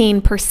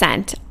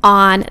 15%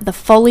 on the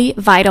Fully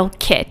Vital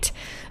kit,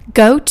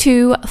 go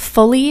to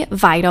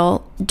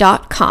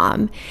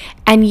fullyvital.com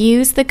and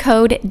use the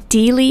code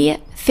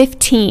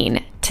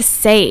DEALY15 to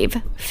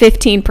save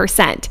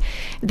 15%.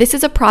 This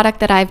is a product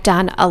that I've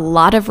done a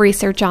lot of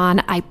research on.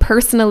 I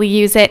personally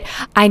use it.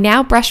 I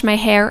now brush my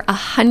hair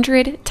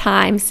 100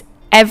 times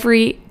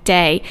every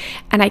day,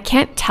 and I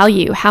can't tell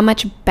you how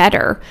much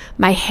better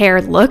my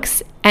hair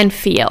looks and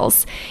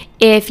feels.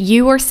 If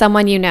you or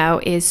someone you know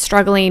is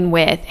struggling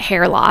with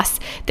hair loss,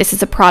 this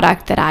is a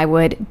product that I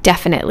would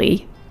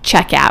definitely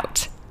check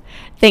out.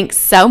 Thanks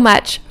so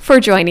much for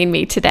joining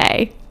me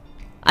today.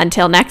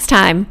 Until next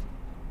time.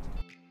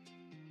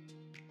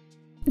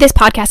 This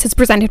podcast is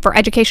presented for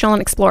educational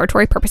and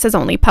exploratory purposes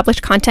only.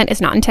 Published content is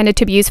not intended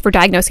to be used for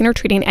diagnosing or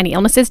treating any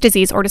illnesses,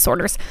 disease, or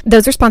disorders.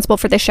 Those responsible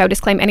for this show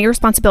disclaim any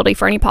responsibility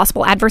for any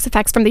possible adverse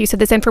effects from the use of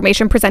this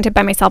information presented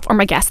by myself or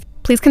my guests.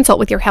 Please consult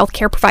with your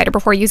healthcare provider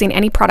before using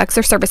any products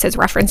or services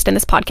referenced in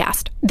this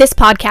podcast. This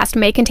podcast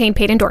may contain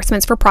paid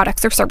endorsements for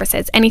products or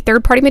services. Any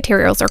third-party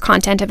materials or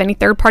content of any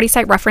third-party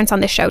site referenced on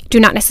this show do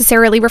not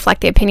necessarily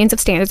reflect the opinions of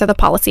standards or the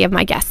policy of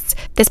my guests.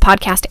 This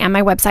podcast and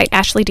my website,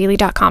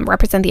 ashleydeely.com,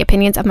 represent the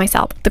opinions of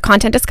myself. The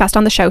content discussed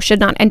on the show should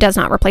not and does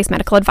not replace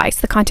medical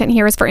advice. The content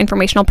here is for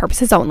informational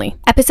purposes only.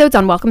 Episodes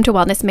on Welcome to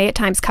Wellness may at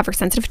times cover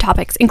sensitive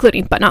topics,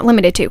 including, but not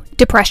limited to,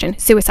 depression,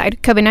 suicide,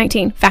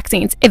 COVID-19,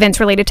 vaccines, events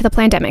related to the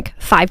pandemic,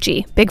 5G,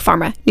 Big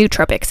Pharma,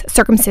 nootropics,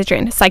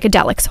 circumcision,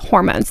 psychedelics,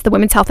 hormones, the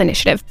Women's Health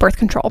Initiative, birth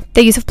control,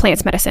 the use of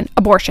plants medicine,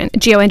 abortion,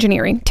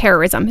 geoengineering,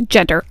 terrorism,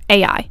 gender,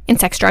 AI, and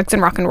sex, drugs,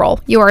 and rock and roll.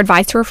 You are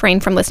advised to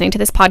refrain from listening to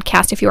this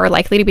podcast if you are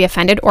likely to be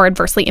offended or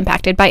adversely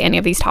impacted by any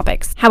of these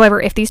topics.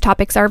 However, if these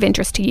topics are of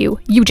interest to you,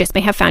 you just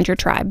may have found your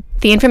tribe.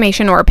 The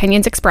information or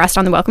opinions expressed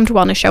on the Welcome to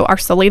Wellness show are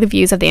solely the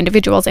views of the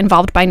individuals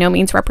involved, by no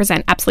means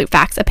represent absolute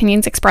facts.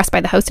 Opinions expressed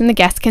by the host and the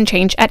guests can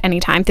change at any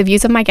time. The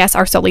views of my guests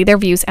are solely their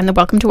views, and the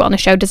Welcome to Wellness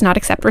show does not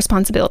accept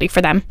responsibility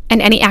for them.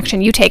 And any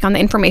action you take on the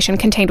information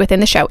contained within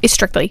the show is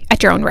strictly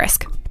at your own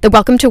risk. The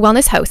Welcome to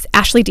Wellness host,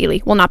 Ashley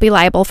Deely, will not be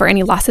liable for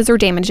any losses or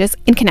damages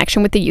in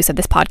connection with the use of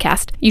this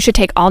podcast. You should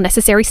take all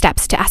necessary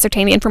steps to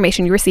ascertain the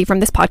information you receive from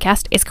this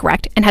podcast is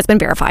correct and has been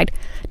verified.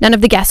 None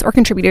of the guests or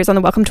contributors on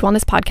the Welcome to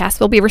Wellness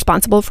podcast will be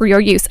responsible for your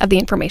use of the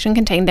information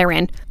contained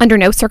therein. Under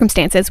no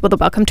circumstances will the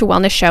Welcome to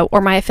Wellness show or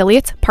my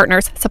affiliates,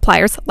 partners,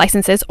 suppliers,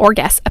 licenses, or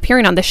guests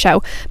appearing on this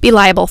show be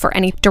liable for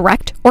any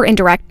direct or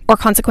indirect or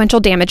consequential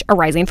damage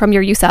arising from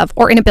your use of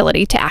or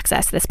inability to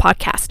access this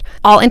podcast.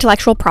 All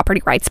intellectual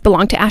property rights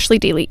belong to Ashley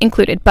Deely Daily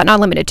included, but not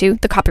limited to,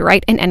 the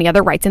copyright and any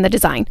other rights in the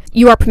design.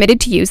 You are permitted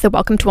to use the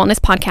Welcome to Wellness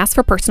podcast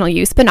for personal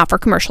use, but not for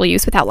commercial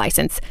use without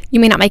license. You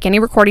may not make any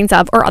recordings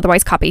of or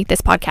otherwise copy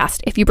this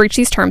podcast. If you breach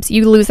these terms,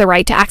 you lose the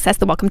right to access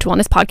the Welcome to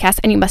Wellness podcast,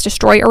 and you must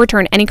destroy or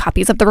return any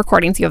copies of the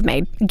recordings you have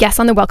made. Guests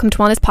on the Welcome to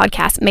Wellness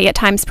podcast may at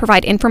times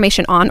provide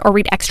information on or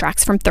read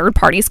extracts from third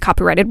parties'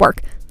 copyrighted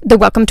work. The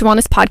Welcome to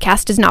Wellness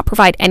podcast does not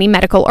provide any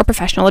medical or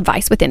professional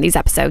advice within these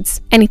episodes.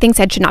 Anything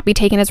said should not be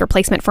taken as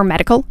replacement for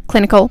medical,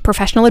 clinical,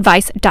 professional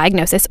advice,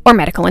 diagnosis, or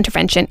medical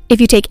intervention. If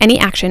you take any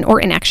action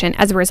or inaction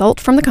as a result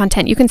from the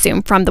content you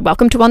consume from the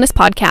Welcome to Wellness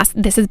podcast,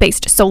 this is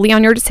based solely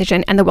on your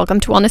decision, and the Welcome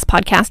to Wellness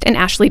podcast and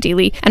Ashley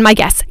Deely and my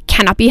guests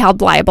cannot be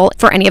held liable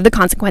for any of the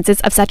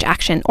consequences of such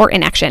action or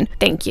inaction.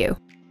 Thank you.